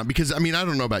and whatnot. Because I mean, I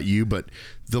don't know about you, but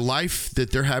the life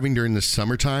that they're having during the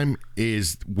summertime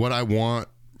is what I wanted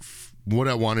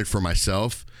for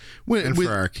myself and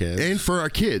for our kids. And for our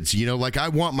kids, like I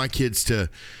want my kids to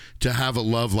have a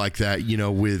love like that,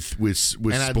 with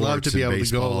and I'd love to be able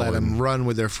to go let them run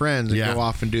with their friends and go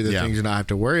off and do the things and not have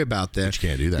to worry about them. But you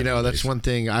can't do that. That's one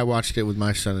thing. I watched it with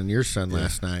my son and your son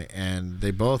last night, and they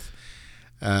both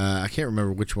I can't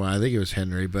remember which one. I think it was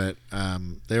Henry, but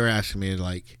they were asking me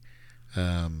like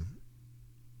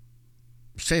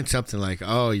saying something like,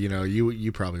 "Oh,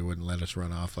 you probably wouldn't let us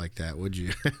run off like that, would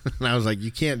you?" And I was like, "You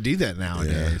can't do that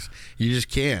nowadays. You just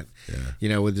can't.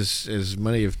 With this as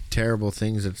many of terrible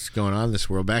things that's going on in this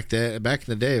world. Back in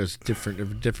the day, it was a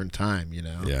different time.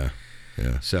 Yeah.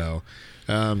 So,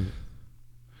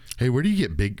 hey, where do you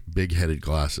get big-headed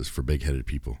glasses for big-headed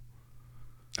people?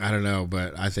 I don't know,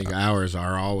 but I think ours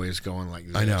are always going like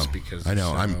this. I know. Because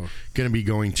I'm going to be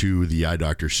going to the eye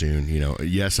doctor soon.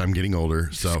 Yes, I'm getting older,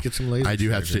 so get some laser I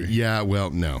do surgery. have to. Yeah, well,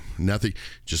 no, nothing.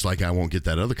 Just like I won't get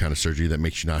that other kind of surgery that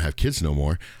makes you not have kids no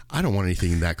more. I don't want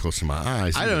anything that close to my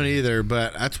eyes. I don't either,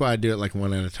 but that's why I do it like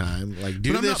one at a time. Like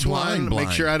do this one, blind.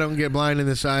 make sure I don't get blind in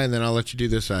this eye, and then I'll let you do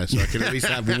this eye, so I can at least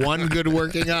have one good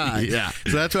working eye. Yeah.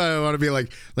 So that's why I want to be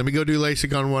like, let me go do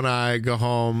LASIK on one eye, go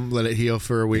home, let it heal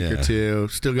for a week or two.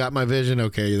 Still got my vision.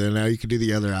 Okay, then now you can do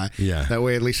the other eye. Yeah. That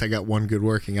way, at least I got one good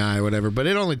working eye, or whatever. But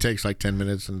it only takes like 10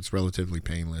 minutes, and it's relatively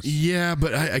painless. Yeah,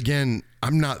 but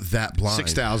I'm not that blind.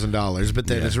 $6,000, but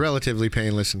then it's relatively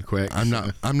painless and quick. I'm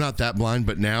not that blind,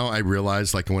 but now I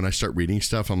realize, like when I start reading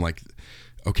stuff, I'm like,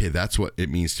 okay, that's what it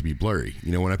means to be blurry.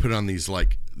 When I put on these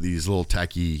little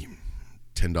tacky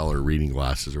 $10 reading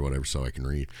glasses or whatever, so I can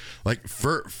read. Like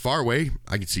far away,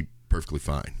 I can see perfectly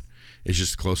fine. It's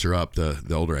just closer up. The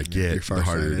older I get, the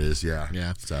harder it is.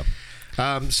 Yeah.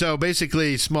 So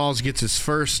basically, Smalls gets his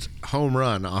first home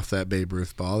run off that Babe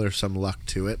Ruth ball. There's some luck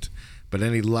to it. but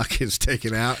any luck is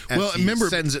taken out. As he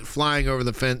sends it flying over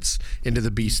the fence into the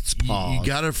beast's paw. You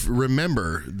got to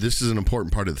remember, this is an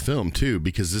important part of the film too,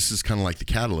 because this is kind of like the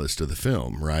catalyst of the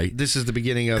film, right? This is the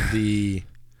beginning of the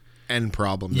end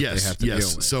problem that they have to deal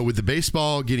with. So with the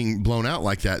baseball getting blown out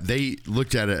like that, they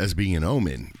looked at it as being an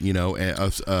omen.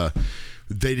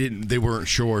 They weren't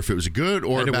sure if it was a good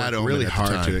or a bad omen. Really at the hard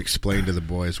time. to explain to the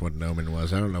boys what an omen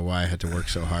was. I don't know why I had to work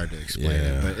so hard to explain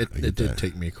it, but it did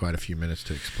take me quite a few minutes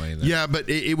to explain that. Yeah, but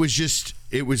it was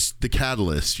the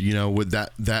catalyst, with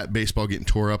that baseball getting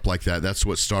tore up like that. That's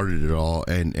what started it all,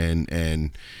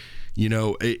 and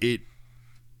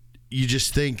you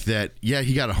just think that,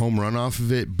 he got a home run off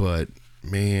of it, but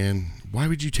man, why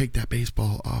would you take that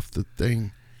baseball off the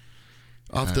thing,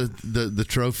 off the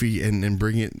trophy and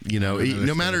bring it,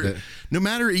 no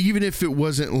matter, even if it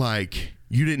wasn't like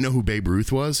you didn't know who Babe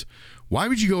Ruth was, why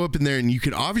would you go up in there and you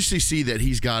could obviously see that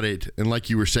he's got it, and like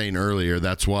you were saying earlier,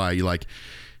 that's why you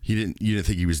didn't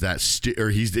think he was that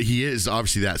he is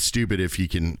obviously that stupid if he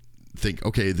can think,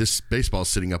 okay, this baseball's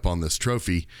sitting up on this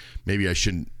trophy, maybe I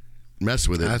shouldn't mess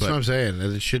with it. What I'm saying.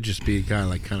 It should just be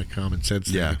kind of common sense.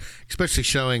 Yeah. Especially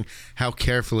showing how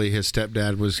carefully his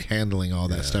stepdad was handling all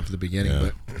that stuff at the beginning.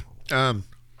 Yeah. But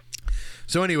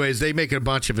so anyways, they make a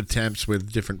bunch of attempts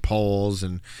with different poles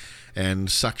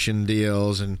and suction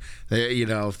deals, and they,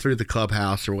 through the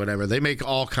clubhouse or whatever. They make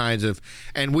all kinds of,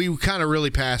 and we kind of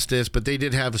really passed this, but they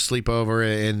did have a sleepover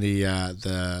in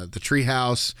the tree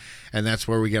house, and that's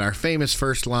where we get our famous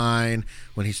first line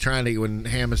when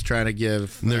Ham is trying to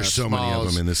give. And there's so many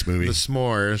of them in this movie. The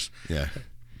s'mores. Yeah.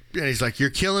 And he's like, "You're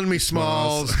killing me,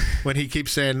 Smalls." When he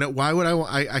keeps saying, "No, why would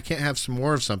I can't have some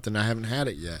more of something. I haven't had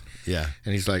it yet." Yeah.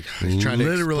 And he's like, he's trying to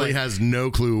literally has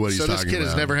no clue what he's talking about. So this kid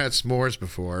has never had s'mores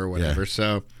before or whatever. Yeah.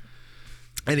 So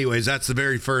anyways, that's the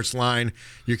very first line.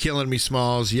 "You're killing me,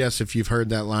 Smalls." Yes, if you've heard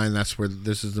that line, that's where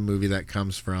this is the movie that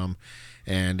comes from.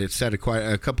 And it's said quite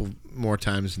a couple more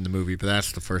times in the movie, but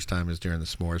that's the first time is during the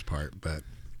s'mores part. But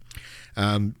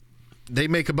they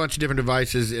make a bunch of different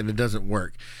devices and it doesn't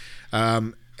work.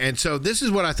 And so this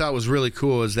is what I thought was really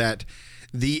cool, is that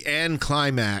the end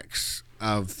climax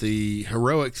of the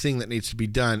heroic thing that needs to be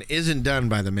done isn't done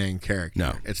by the main character.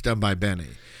 No. It's done by Benny.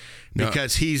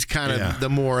 Because he's kind of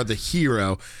the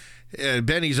hero.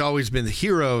 Benny's always been the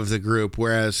hero of the group,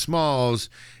 whereas Smalls,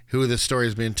 who the story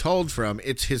has been told from,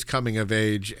 it's his coming of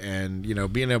age and,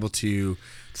 being able to,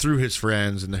 through his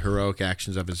friends and the heroic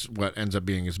actions of what ends up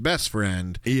being his best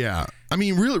friend. Yeah. I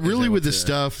mean, really with the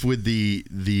stuff with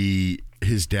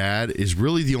his dad is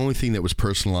really the only thing that was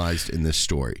personalized in this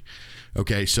story.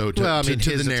 Okay, so to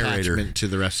his the narrator, attachment to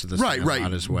the rest of the right,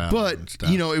 as well. But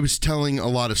it was telling a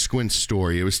lot of Squints'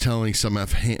 story. It was telling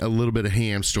a little bit of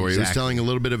Ham's story. Exactly. It was telling a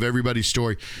little bit of everybody's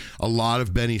story, a lot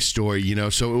of Benny's story.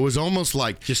 So it was almost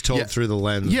like just told through the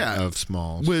lens of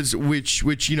Smalls.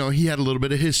 Which he had a little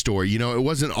bit of his story. It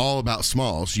wasn't all about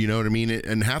Smalls. You know what I mean?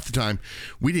 And half the time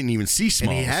we didn't even see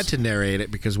Smalls. And he had to narrate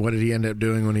it because what did he end up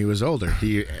doing when he was older?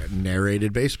 He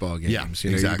narrated baseball games. Yeah, He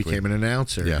exactly. became an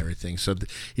announcer and everything. So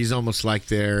he's almost like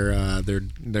their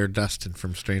Dustin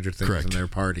from Stranger Things. Correct. And their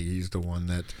party. He's the one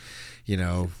that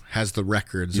has the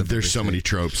records. There's so many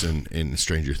tropes in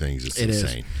Stranger Things. It's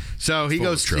insane. So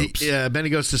Benny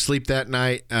goes to sleep that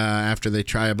night after they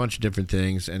try a bunch of different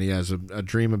things, and he has a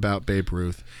dream about Babe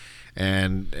Ruth.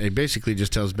 And he basically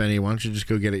just tells Benny, "Why don't you just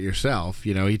go get it yourself?"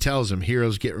 He tells him,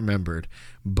 "Heroes get remembered,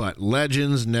 but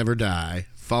legends never die.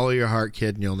 Follow your heart,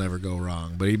 kid, and you'll never go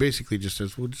wrong." But he basically just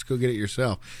says, "Well, just go get it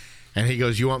yourself." And he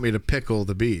goes, "You want me to pickle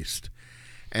the beast?"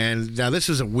 And now this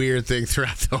is a weird thing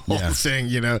throughout the whole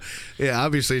thing,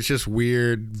 obviously it's just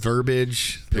weird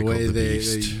verbiage, the way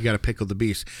you got to pickle the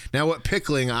beast. Now what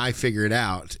pickling I figured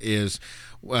out is,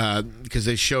 because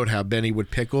they showed how Benny would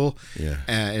pickle,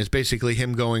 is basically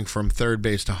him going from third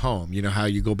base to home. You know how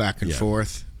you go back and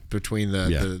forth between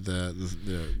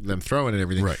them throwing and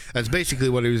everything. Right. That's basically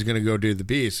what he was going to go do to the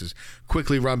beast, is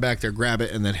quickly run back there, grab it,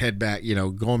 and then head back,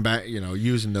 going back,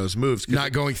 using those moves.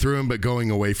 Not going through him, but going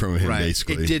away from him,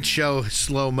 basically. It did show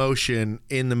slow motion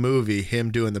in the movie, him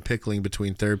doing the pickling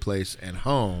between third place and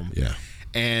home. Yeah.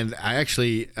 And I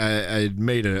actually I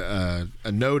made a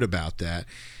note about that,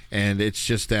 and it's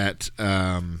just that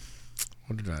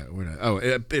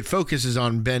it focuses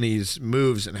on Benny's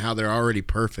moves and how they're already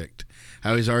perfect.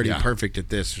 How he's already perfect at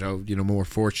this, so more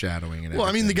foreshadowing. And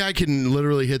I mean, the guy can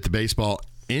literally hit the baseball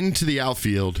into the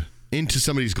outfield, into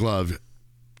somebody's glove,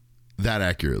 that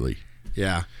accurately.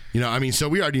 Yeah. So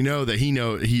we already know that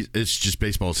it's just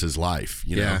baseball's his life.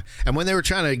 You know? And when they were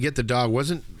trying to get the dog,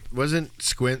 wasn't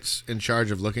Squints in charge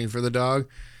of looking for the dog?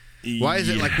 Why is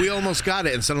it like we almost got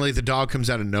it, and suddenly the dog comes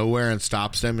out of nowhere and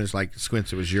stops them? And it's like,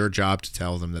 Squints, it was your job to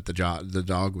tell them that the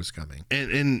dog was coming.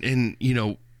 And you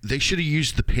know, they should have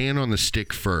used the pan on the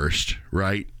stick first,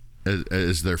 right,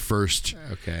 as their first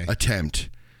attempt.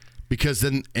 Because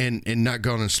then, and not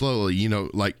going in slowly, you know,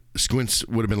 like Squints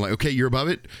would have been like, okay, you're above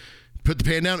it. Put the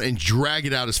pan down and drag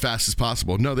it out as fast as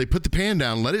possible. No, they put the pan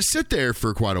down, let it sit there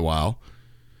for quite a while.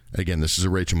 Again, this is a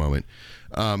Rachel moment.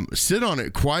 Sit on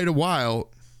it quite a while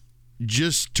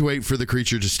just to wait for the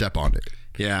creature to step on it.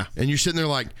 Yeah. And you're sitting there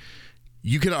like,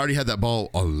 you could have already had that ball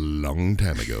a long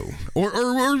time ago.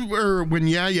 Or when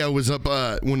Yaya was up,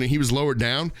 when he was lowered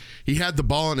down, he had the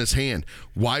ball in his hand.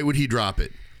 Why would he drop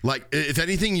it? Like, if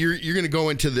anything, you're going to go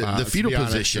into the fetal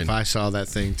position. If I saw that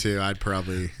thing too, I'd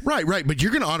probably... Right. But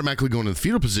you're going to automatically go into the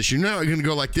fetal position. You're not going to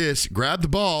go like this, grab the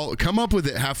ball, come up with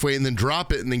it halfway, and then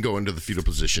drop it, and then go into the fetal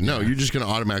position. No, you're just going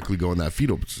to automatically go in that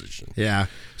fetal position. Yeah.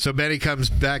 So Benny comes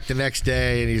back the next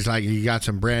day, and he's like, he got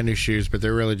some brand new shoes, but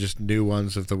they're really just new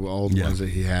ones of the old ones that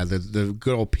he had. The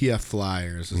good old PF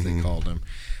Flyers, as they called them.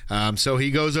 So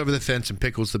he goes over the fence and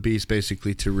pickles the beast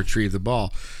basically to retrieve the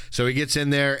ball. So he gets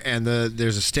in there, and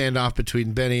there's a standoff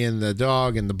between Benny and the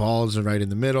dog, and the ball is right in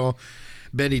the middle.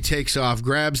 Benny takes off,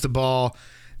 grabs the ball,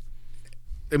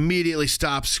 immediately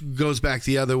stops, goes back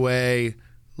the other way,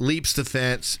 leaps the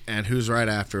fence, and who's right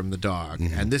after him? The dog.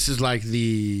 And this is like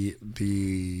the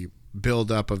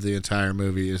build up of the entire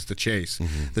movie is the chase,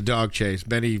 the dog chase.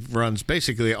 Benny runs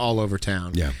basically all over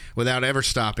town without ever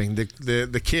stopping.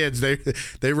 The kids,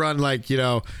 they run like,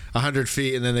 100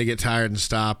 feet, and then they get tired and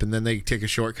stop, and then they take a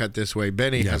shortcut this way.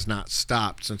 Benny has not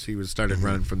stopped since he started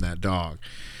running from that dog.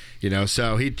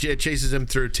 So he chases him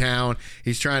through town.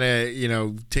 He's trying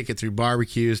to, take it through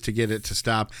barbecues to get it to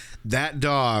stop. That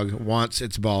dog wants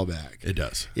its ball back. It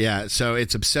does. Yeah, so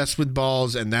it's obsessed with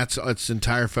balls, and that's its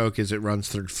entire focus. It runs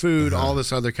through food, all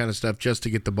this other kind of stuff, just to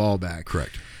get the ball back.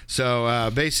 Correct. So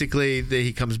basically,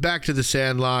 he comes back to the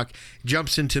Sandlot,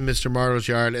 jumps into Mr. Martle's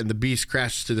yard, and the beast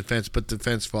crashes through the fence, but the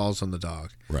fence falls on the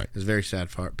dog. Right. It's a very sad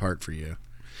part for you.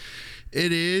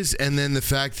 It is, and then the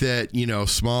fact that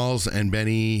Smalls and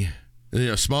Benny,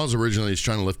 Smalls originally is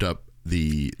trying to lift up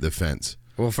the fence.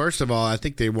 Well, first of all, I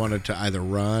think they wanted to either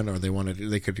run or they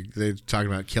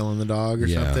talking about killing the dog or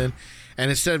something. And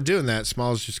instead of doing that,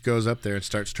 Smalls just goes up there and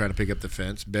starts trying to pick up the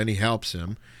fence. Benny helps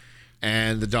him,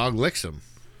 and the dog licks him,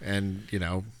 and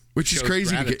which is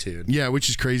crazy. Which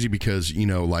is crazy because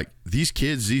like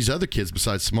these other kids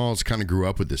besides Smalls kind of grew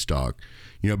up with this dog.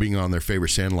 Being on their favorite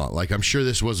Sandlot. Like, I'm sure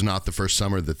this was not the first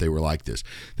summer that they were like this.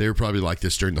 They were probably like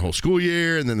this during the whole school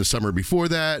year, and then the summer before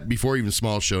that, before even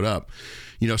Smalls showed up.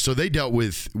 So they dealt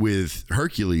with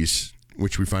Hercules,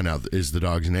 which we find out is the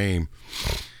dog's name.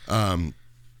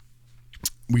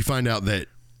 We find out that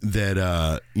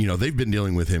they've been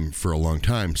dealing with him for a long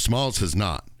time. Smalls has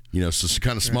not. So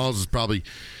kind of Smalls is probably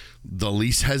the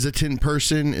least hesitant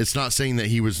person. It's not saying that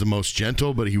he was the most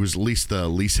gentle, but he was at least the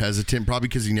least hesitant, probably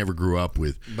because he never grew up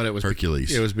with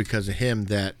Hercules. It was because of him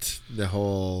that the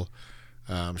whole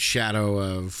shadow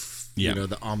of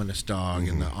the ominous dog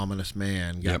and the ominous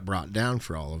man got brought down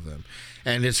for all of them.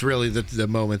 And it's really the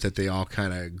moment that they all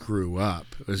kind of grew up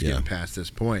was getting past this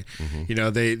point. The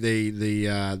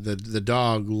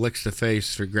dog licks the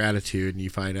face for gratitude, and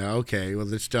you find out, okay, well,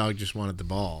 this dog just wanted the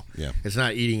ball. Yeah, it's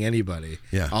not eating anybody.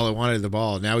 Yeah, all it wanted the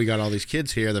ball. Now we got all these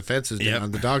kids here. The fence is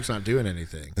down. The dog's not doing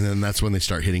anything. And then that's when they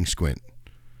start hitting Squint.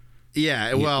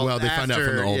 Yeah, well, they find out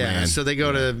from the old man. So they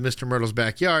go to Mr. Myrtle's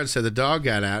backyard. So the dog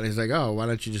got out, and he's like, "Oh, why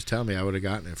don't you just tell me? I would have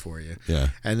gotten it for you."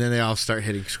 Yeah. And then they all start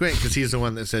hitting Squint because he's the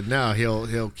one that said, "No,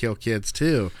 he'll kill kids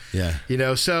too." Yeah.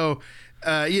 So.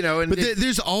 But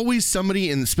there's always somebody,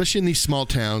 and especially in these small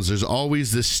towns, there's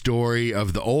always this story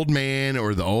of the old man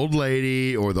or the old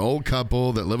lady or the old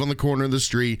couple that live on the corner of the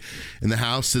street in the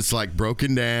house that's like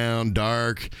broken down,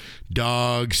 dark,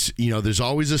 dogs. There's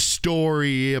always a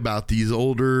story about these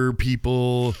older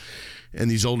people and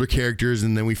these older characters,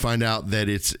 and then we find out that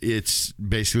it's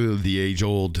basically the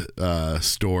age-old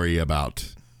story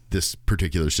about this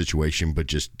particular situation, but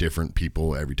just different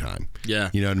people every time. Yeah.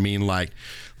 You know what I mean? Like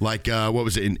what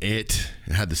was it in It?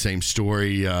 It had the same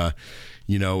story. The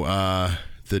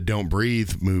Don't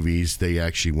Breathe movies, they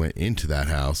actually went into that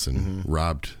house and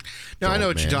robbed. No, I know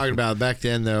what you're talking about. Back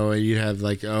then, though, you'd have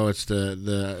like, it's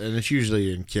the and it's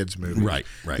usually in kids' movies. Right.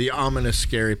 The ominous,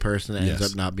 scary person that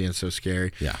ends up not being so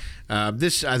scary. Yeah.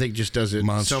 This, I think, just does it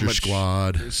Monster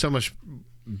Squad. so much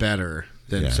better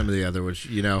than some of the other ones.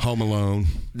 Home Alone.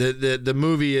 The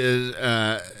movie is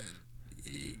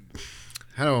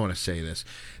how do I want to say this?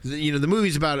 the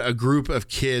movie's about a group of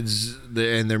kids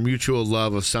and their mutual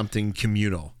love of something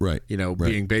communal, right?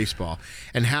 Being baseball,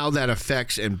 and how that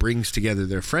affects and brings together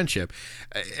their friendship.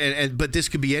 But this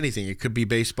could be anything. It could be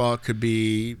baseball. It could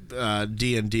be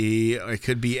D&D. It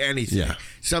could be anything. Yeah.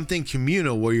 Something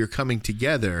communal where you're coming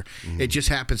together. It just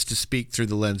happens to speak through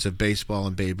the lens of baseball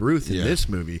and Babe Ruth in this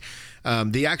movie.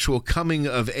 The actual coming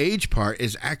of age part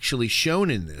is actually shown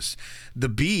in this. The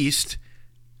Beast,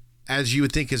 as you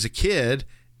would think as a kid,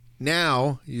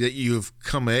 now that you've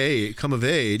come of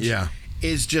age,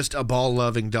 is just a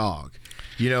ball-loving dog.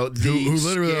 Who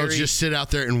literally will just sit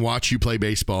out there and watch you play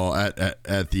baseball at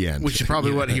the end. Which is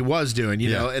probably what he was doing,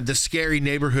 know. And the scary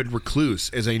neighborhood recluse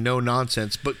is a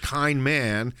no-nonsense but kind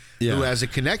man who has a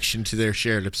connection to their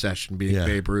shared obsession, being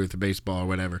Babe Ruth or baseball or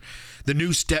whatever. The new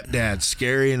stepdad,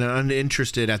 scary and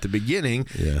uninterested at the beginning,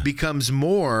 becomes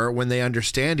more when they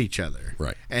understand each other.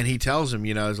 Right. And he tells him,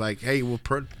 it's like, hey, we'll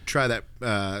try that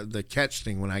the catch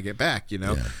thing when I get back,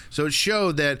 Yeah. So it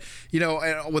showed that,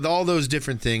 with all those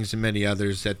different things and many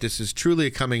others, that this is truly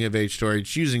a coming-of-age story.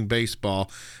 It's using baseball,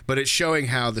 but it's showing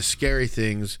how the scary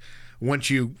things, once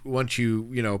you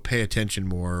pay attention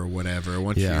more or whatever,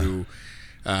 once you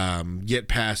get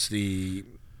past the...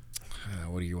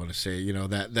 what do you want to say?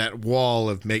 That wall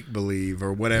of make-believe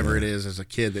or whatever it is as a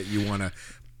kid that you want to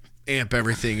amp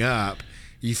everything up,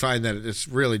 you find that it's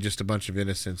really just a bunch of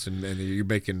innocence and you're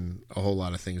making a whole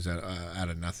lot of things out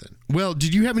of nothing. Well,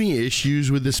 did you have any issues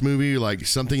with this movie? Like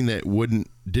something that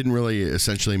didn't really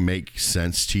essentially make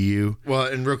sense to you? Well,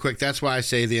 and real quick, that's why I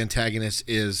say the antagonist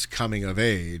is coming of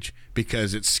age,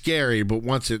 because it's scary, but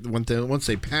once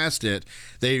they passed it,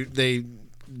 they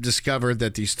discovered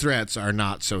that these threats are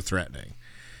not so threatening.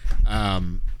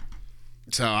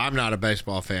 So I'm not a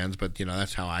baseball fan, but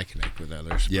that's how I connect with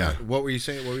others. Yeah. But what were you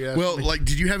saying? What were you asking Well, me?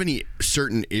 did you have any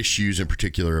certain issues in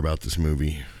particular about this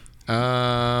movie?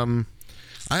 I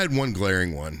had one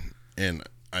glaring one, and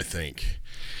I think,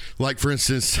 for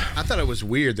instance, I thought it was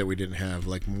weird that we didn't have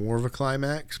more of a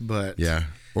climax, but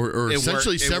or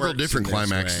essentially several different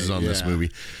climaxes on this movie.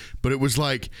 But it was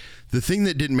the thing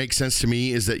that didn't make sense to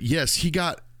me is that yes, he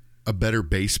got a better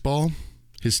baseball.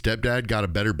 His stepdad got a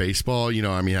better baseball. Lou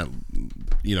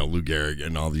Gehrig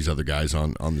and all these other guys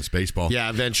on this baseball.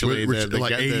 Yeah, eventually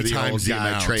the old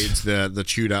guy trades the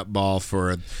chewed up ball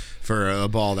for a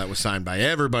ball that was signed by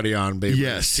everybody on Babe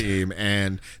Ruth's team,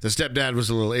 and the stepdad was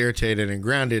a little irritated and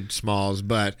grounded Smalls,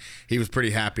 but he was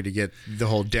pretty happy to get the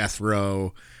whole death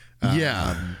row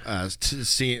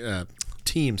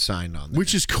team signed on there.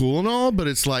 Which is cool and all, but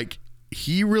it's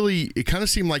it kind of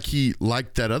seemed like he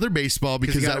liked that other baseball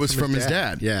because that was from his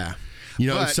dad. Yeah.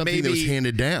 It's something that was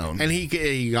handed down. And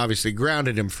he obviously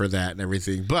grounded him for that and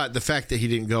everything. But the fact that he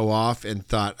didn't go off and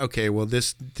thought, okay, well,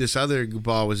 this other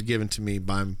ball was given to me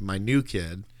by my new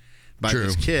kid, by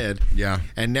this kid. Yeah.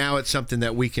 And now it's something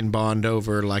that we can bond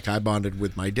over, like I bonded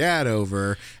with my dad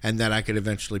over, and that I could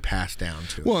eventually pass down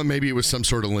to. Well, and maybe it was some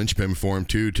sort of linchpin for him,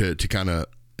 too, to kind of,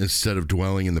 instead of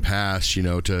dwelling in the past,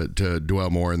 to dwell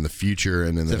more in the future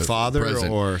and in the father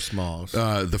present. Or Smalls?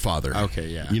 The father. Okay,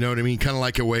 yeah. You know what I mean? Kind of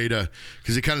like a way to,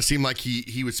 because it kind of seemed like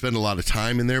he would spend a lot of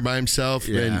time in there by himself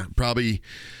and probably,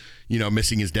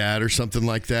 missing his dad or something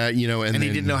like that. And he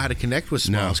didn't know how to connect with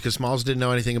Smalls because Smalls didn't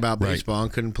know anything about baseball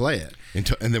and couldn't play it.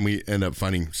 And then we end up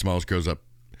finding Smalls grows up,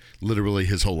 literally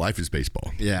his whole life is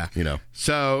baseball. Yeah.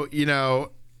 So,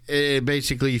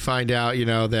 basically you find out,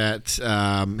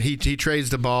 that he trades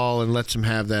the ball and lets him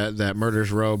have that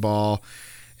Murder's Row ball,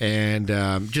 and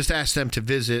just asks them to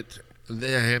visit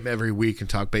him every week and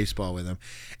talk baseball with him.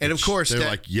 And of course,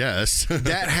 they're yes.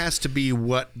 that has to be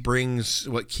what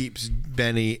keeps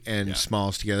Benny and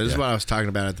Smalls together. This is what I was talking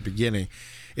about at the beginning,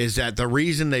 is that the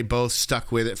reason they both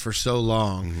stuck with it for so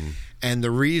long, and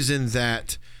the reason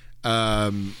that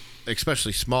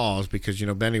especially Smalls, because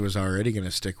Benny was already going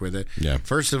to stick with it. Yeah.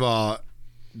 First of all,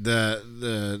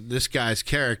 this guy's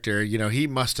character, he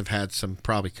must have had some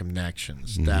probably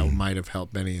connections that might have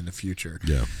helped Benny in the future.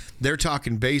 Yeah. They're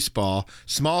talking baseball.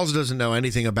 Smalls doesn't know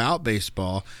anything about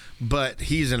baseball, but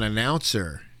he's an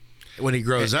announcer when he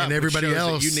grows up. And everybody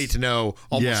else, you need to know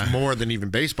almost more than even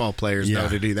baseball players know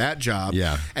to do that job.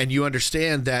 Yeah. And you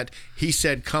understand that he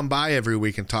said, come by every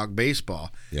week and talk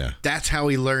baseball. Yeah. That's how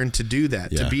he learned to do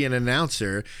that, Yeah. to be an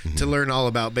announcer, to learn all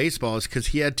about baseball, is because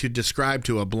he had to describe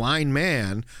to a blind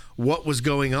man what was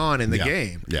going on in the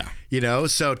game. Yeah.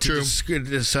 So True.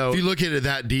 So if you look at it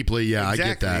that deeply, exactly. I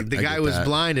get that. The guy was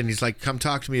blind, and he's like, come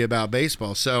talk to me about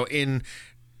baseball. So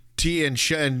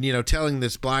telling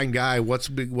this blind guy what's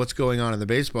going on in the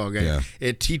baseball game,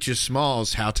 it teaches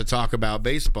Smalls how to talk about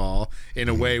baseball in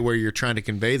a way where you're trying to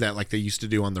convey that, like they used to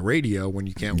do on the radio when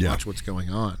you can't watch what's going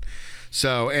on.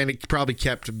 So, and it probably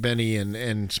kept Benny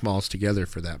and Smalls together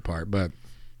for that part. But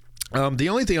the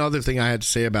only other thing I had to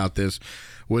say about this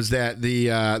was that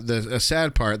the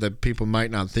sad part that people might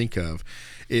not think of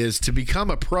is to become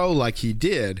a pro like he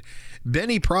did,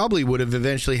 Benny probably would have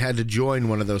eventually had to join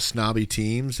one of those snobby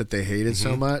teams that they hated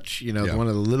so much, one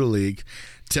of the Little League,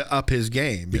 to up his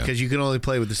game, because you can only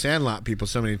play with the Sandlot people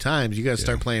so many times. You got to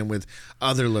start playing with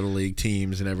other Little League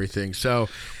teams and everything. So,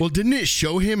 well, didn't it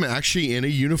show him actually in a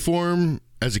uniform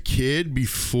as a kid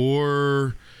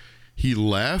before he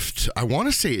left? I want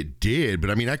to say it did, but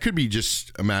I mean, I could be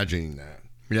just imagining that.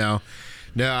 No,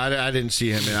 I didn't see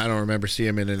him, and I don't remember seeing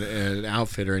him in an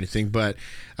outfit or anything. But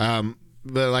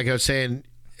like I was saying,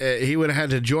 he would have had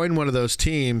to join one of those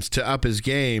teams to up his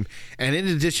game. And in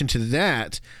addition to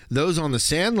that, those on the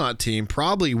Sandlot team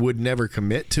probably would never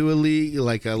commit to a league,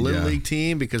 like a Little League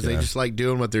team, because they just like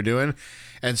doing what they're doing.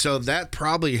 And so that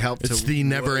probably helped. It's the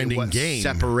never-ending game.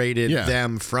 Separated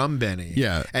them from Benny.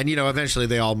 Yeah. And, eventually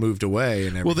they all moved away.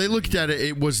 And everything. Well, they looked at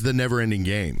it was the never-ending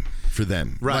game for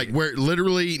them. Right. Like, where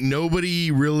literally nobody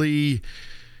was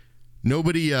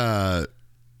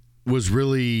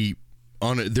really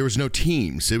on it. There was no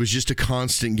teams. It was just a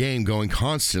constant game going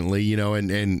constantly,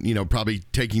 and probably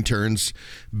taking turns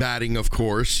batting, of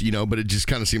course, but it just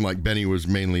kind of seemed like Benny was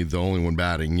mainly the only one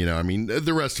batting, I mean,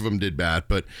 the rest of them did bat,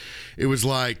 but it was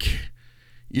like,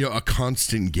 a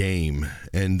constant game.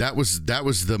 And that was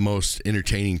the most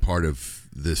entertaining part of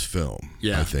this film,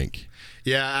 I think.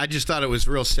 Yeah, I just thought it was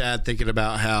real sad thinking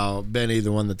about how Benny,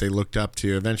 the one that they looked up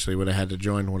to, eventually would have had to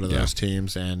join one of those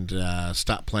teams and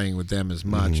stop playing with them as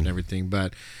much and everything.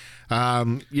 But,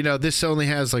 this only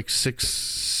has like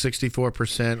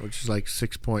 64%, which is like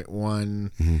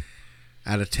 6.1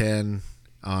 out of 10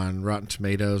 on Rotten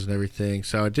Tomatoes and everything.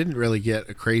 So it didn't really get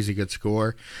a crazy good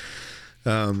score.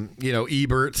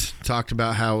 Ebert talked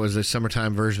about how it was a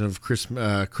summertime version of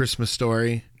Christmas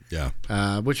Story. Yeah,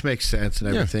 which makes sense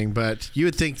and everything, but you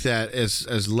would think that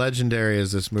as legendary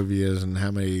as this movie is and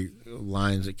how many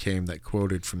lines it came that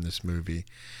quoted from this movie,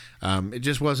 it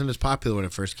just wasn't as popular when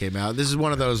it first came out. This is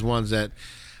one of those ones that,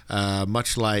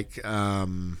 much like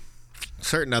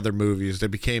certain other movies, they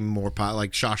became more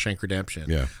like Shawshank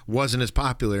Redemption, wasn't as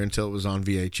popular until it was on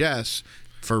VHS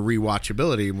for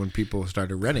rewatchability when people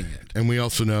started renting it. And we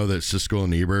also know that Siskel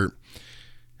and Ebert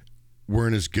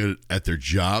weren't as good at their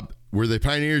job. Were they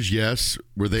pioneers? Yes.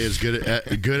 Were they as good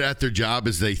at their job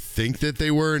as they think that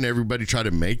they were and everybody tried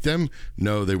to make them?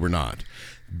 No, they were not.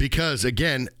 Because,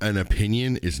 again, an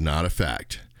opinion is not a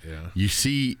fact. Yeah. You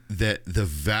see that the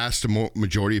vast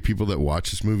majority of people that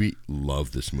watch this movie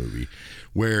love this movie,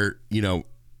 where,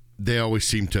 they always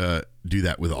seem to do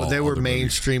that with all they were other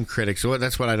mainstream movies. critics. So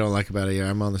that's what I don't like about it.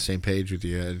 I'm on the same page with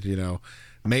you,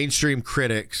 mainstream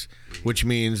critics, which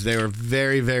means they were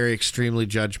very, very extremely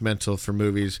judgmental for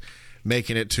movies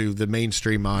making it to the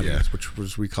mainstream audience, which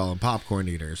was, we call them popcorn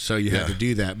eaters. So you had to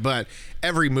do that. But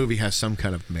every movie has some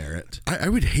kind of merit. I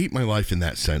would hate my life in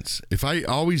that sense. If I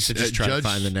always just try to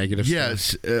find the negative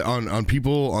stuff. on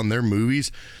people, on their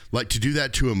movies, like to do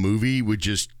that to a movie would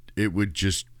just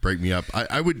break me up.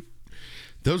 I would,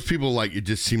 those people, like, it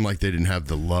just seemed like they didn't have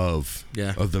the love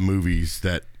of the movies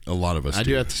that a lot of us I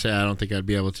do have to say, I don't think I'd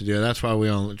be able to do it. That's why we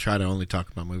try to only talk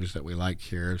about movies that we like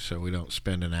here, so we don't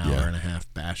spend an hour and a half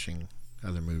bashing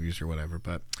other movies or whatever.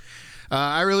 But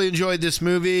I really enjoyed this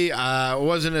movie. I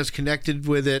wasn't as connected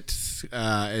with it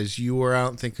as you were, I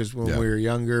don't think, as when we were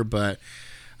younger, but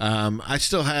I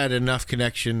still had enough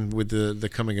connection with the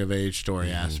coming of age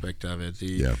story aspect of it,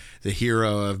 the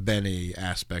hero of Benny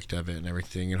aspect of it and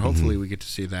everything, and hopefully we get to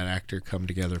see that actor come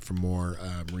together for more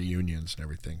reunions and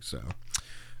everything. So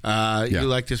you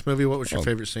like this movie? What was your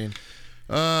favorite scene?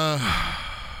 I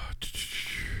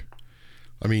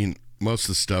mean, most of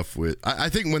the stuff with I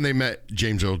think when they met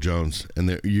James Earl Jones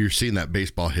and you're seeing that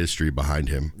baseball history behind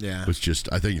him, was just,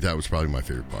 I think that was probably my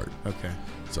favorite part. Okay,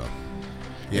 so.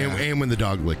 Yeah. And when the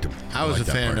dog licked him, I was a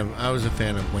fan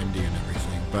of Wendy and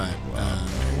everything, but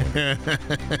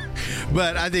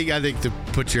but I think to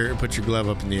put your glove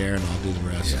up in the air and I'll do the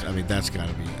rest. I mean, that's got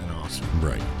to be an awesome,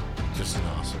 just an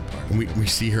awesome part. And we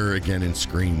see her again in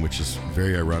Scream, which is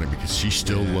very ironic because she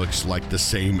still looks like the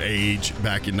same age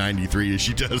back in '93 as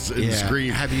she does in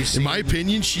Scream. Have you seen? In my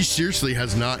opinion, she seriously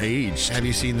has not aged. Have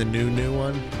you seen the new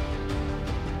one?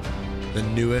 The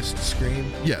newest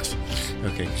Scream? Yes.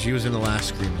 Okay, because she was in the last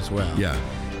Scream as well. Yeah.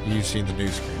 You've seen the new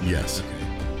Scream? Yes. Okay.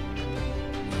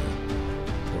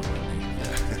 Poor Wendy.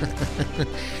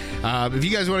 If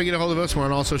you guys want to get a hold of us, we're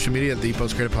on all social media at The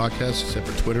Post Credit Podcast, except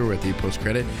for Twitter, we're at The Post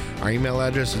Credit. Our email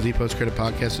address is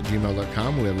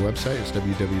thepostcreditpodcast@gmail.com. We have a website, it's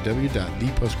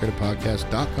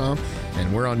www.thepostcreditpodcast.com,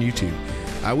 and we're on YouTube.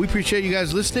 We appreciate you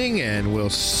guys listening, and we'll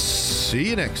see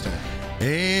you next time.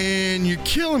 And you're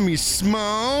killing me,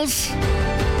 Smalls.